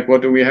that's like,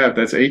 what do we have?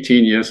 That's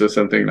 18 years or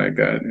something like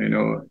that, you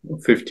know,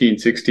 15,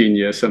 16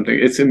 years, something.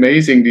 It's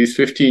amazing, these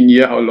 15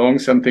 years, how long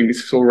something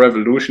is so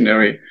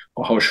revolutionary,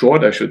 or how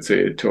short, I should say,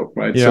 it took,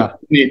 right? Yeah.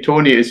 So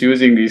Tony is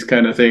using these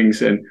kind of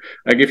things. And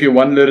I give you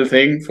one little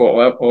thing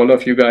for all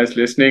of you guys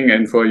listening,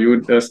 and for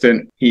you,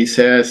 Dustin. He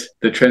says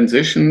the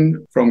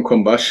transition from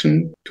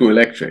combustion to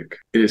electric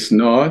is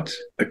not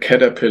a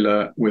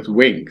caterpillar with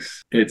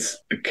wings. It's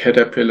a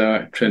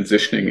caterpillar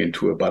transitioning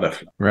into a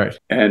butterfly. Right.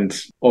 And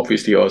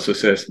obviously also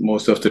says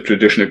most of the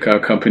traditional car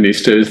companies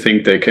still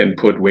think they can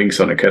put wings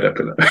on a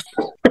caterpillar.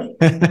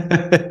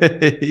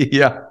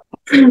 Yeah.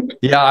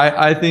 Yeah,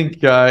 I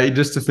think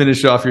just to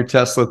finish off your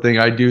Tesla thing,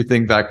 I do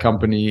think that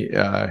company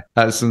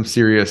has some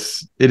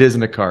serious, it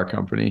isn't a car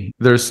company.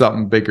 There's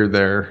something bigger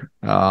there.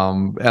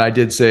 And I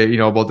did say, you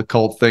know, about the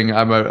cult thing,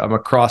 I'm a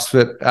avid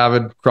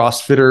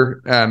CrossFitter.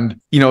 And,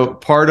 you know,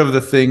 part of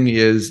the thing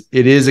is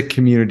it is a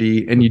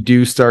community, and you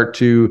do start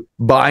to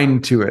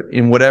bind to it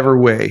in whatever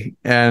way.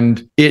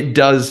 And it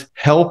does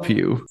help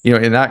you, you know,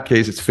 in that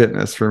case, it's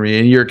fitness for me.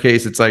 In your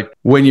case, it's like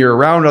when you're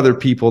around other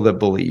people that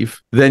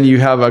believe, then you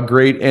have a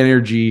great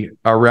energy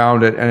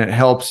around it, and it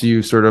helps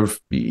you sort of,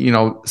 you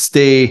know,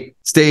 stay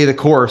the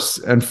course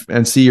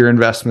and see your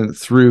investment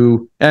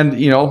through. And,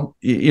 you know,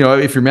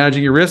 if you're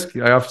managing your risk,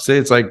 I often say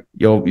it's like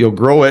you'll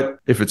grow it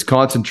if it's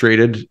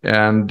concentrated.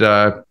 And,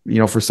 you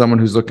know, for someone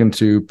who's looking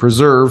to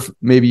preserve,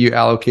 maybe you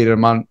allocate an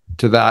amount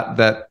to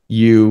that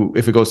you,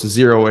 if it goes to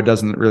zero, it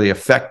doesn't really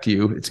affect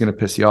you. It's going to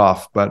piss you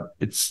off, but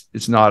it's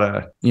not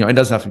it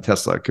doesn't have to be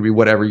Tesla. It could be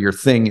whatever your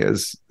thing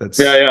is.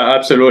 Yeah,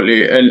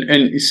 absolutely.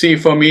 And see,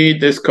 for me,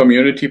 this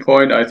community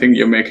point, I think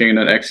you're making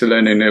an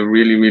excellent and a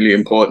really, really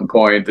important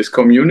point. This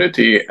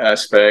community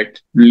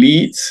aspect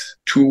leads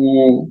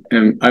to,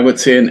 I would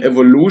say, an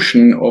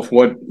evolution of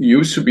what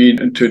used to be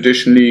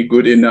traditionally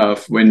good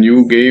enough. When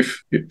you gave,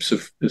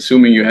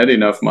 assuming you had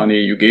enough money,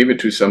 you gave it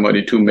to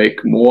somebody to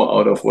make more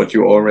out of what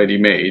you already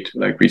made.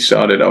 Like we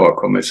started our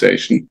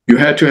conversation, you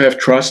had to have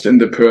trust in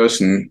the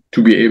person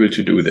to be able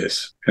to do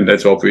this. And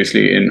that's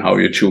obviously in how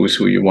you choose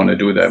who you want to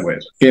do that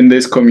with. In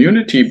this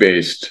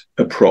community-based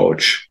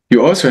approach,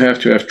 you also have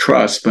to have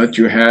trust, but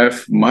you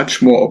have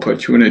much more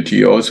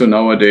opportunity also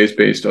nowadays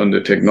based on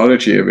the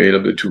technology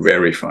available to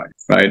verify,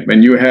 right?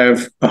 When you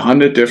have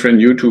 100 different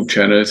YouTube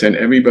channels and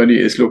everybody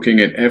is looking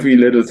at every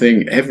little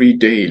thing every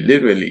day,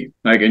 literally,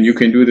 like, and you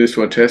can do this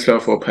for Tesla,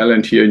 for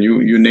Palantir, and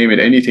you name it,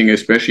 anything,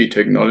 especially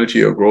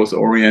technology or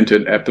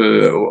growth-oriented,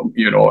 Apple, or,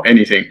 you know,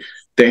 anything.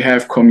 They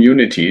have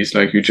communities,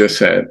 like you just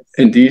said.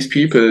 And these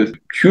people,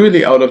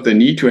 purely out of the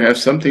need to have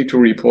something to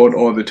report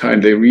all the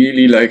time, they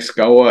really like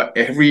scour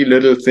every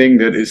little thing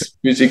that is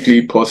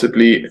physically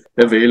possibly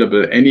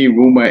available, any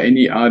rumor,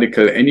 any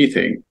article,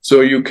 anything.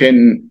 So you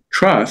can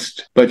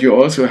trust, but you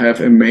also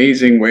have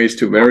amazing ways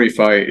to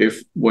verify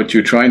if what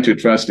you're trying to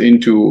trust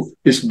into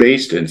is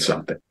based in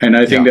something. And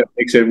I think that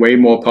makes it way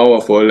more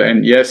powerful.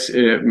 And yes,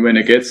 when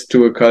it gets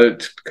to a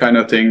cult kind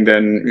of thing,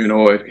 then, you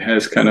know, it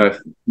has kind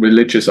of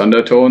religious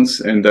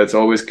undertones, and that's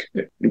always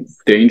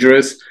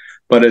dangerous.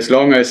 But as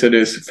long as it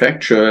is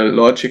factual,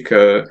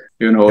 logical,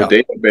 you know,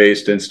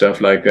 data-based and stuff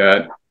like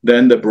that,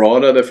 then the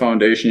broader the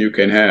foundation you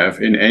can have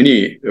in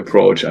any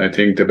approach, I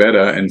think the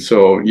better. And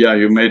so, yeah,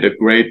 you made a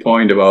great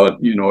point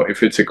about, you know,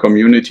 if it's a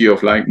community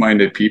of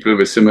like-minded people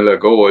with similar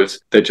goals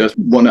that just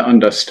want to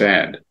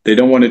understand. they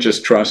don't want to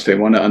just trust, they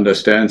want to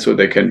understand so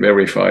they can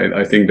verify.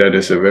 I think that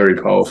is a very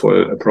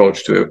powerful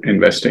approach to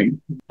investing.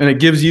 And it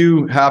gives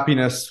you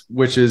happiness,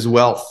 which is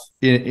wealth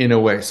in a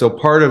way. So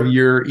part of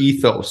your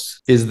ethos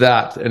is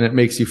that, and it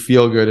makes you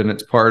feel good. And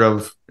it's part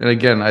of, and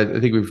again, I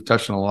think we've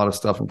touched on a lot of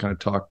stuff and kind of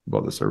talked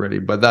about this already,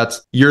 but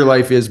that's, your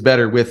life is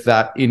better with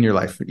that in your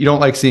life. You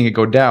don't like seeing it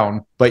go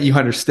down, but you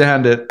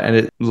understand it. And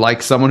it,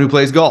 like someone who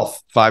plays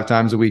golf 5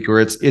 times a week, or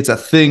it's a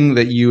thing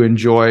that you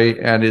enjoy,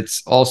 and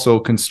it's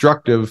also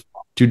constructive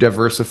to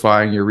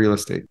diversifying your real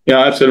estate. Yeah,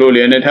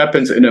 absolutely. And it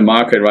happens in a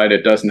market, right?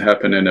 It doesn't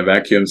happen in a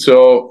vacuum.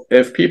 So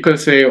if people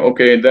say,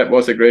 okay, that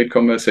was a great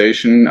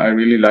conversation, I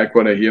really like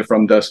what I hear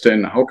from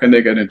Dustin, how can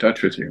they get in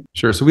touch with you?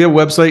 Sure. So we have a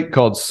website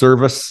called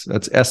Serviss.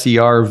 That's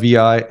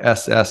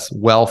Serviss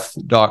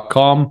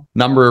wealth.com.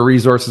 Number of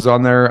resources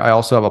on there. I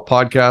also have a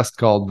podcast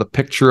called The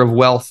Picture of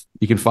Wealth.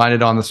 You can find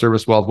it on the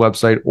Serviss Wealth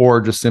website,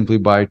 or just simply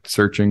by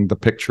searching The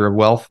Picture of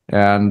Wealth.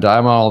 And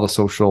I'm on all the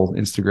social,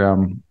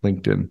 Instagram,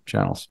 LinkedIn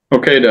channels.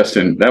 Okay,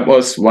 Dustin, that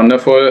was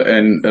wonderful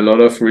and a lot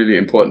of really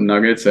important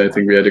nuggets. I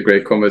think we had a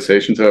great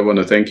conversation. So I want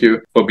to thank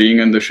you for being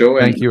on the show.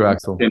 Thank you,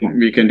 Axel. And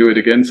we can do it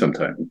again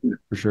sometime.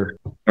 For sure.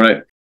 All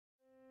right.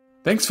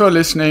 Thanks for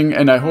listening,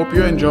 and I hope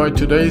you enjoyed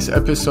today's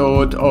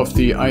episode of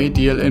the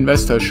Ideal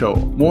Investor Show.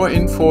 More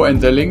info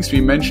and the links we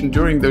mentioned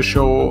during the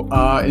show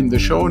are in the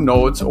show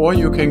notes, or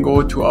you can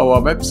go to our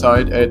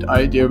website at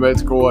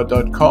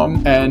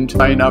idealwealthgrower.com and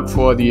sign up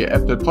for the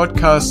Apple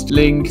Podcast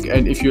link.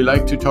 And if you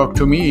like to talk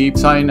to me,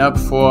 sign up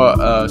for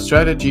a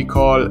strategy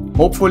call.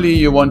 Hopefully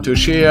you want to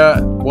share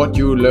what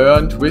you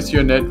learned with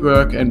your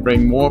network and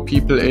bring more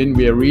people in.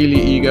 We are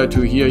really eager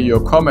to hear your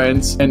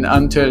comments. And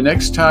until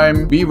next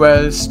time, be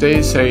well,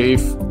 stay safe,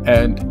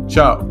 and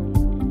ciao.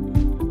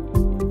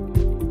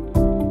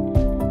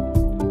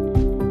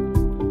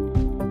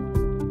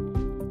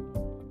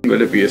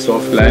 Will it be a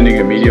soft landing,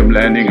 a medium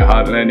landing, a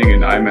hard landing?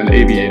 And I'm an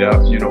aviator,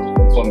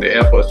 from the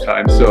airport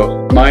time.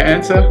 So my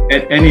answer,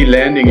 at any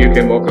landing you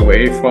can walk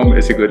away from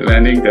is a good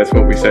landing. That's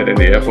what we said in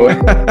the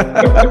airport.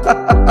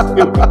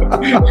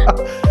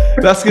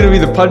 That's going to be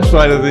the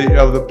punchline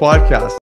of the podcast.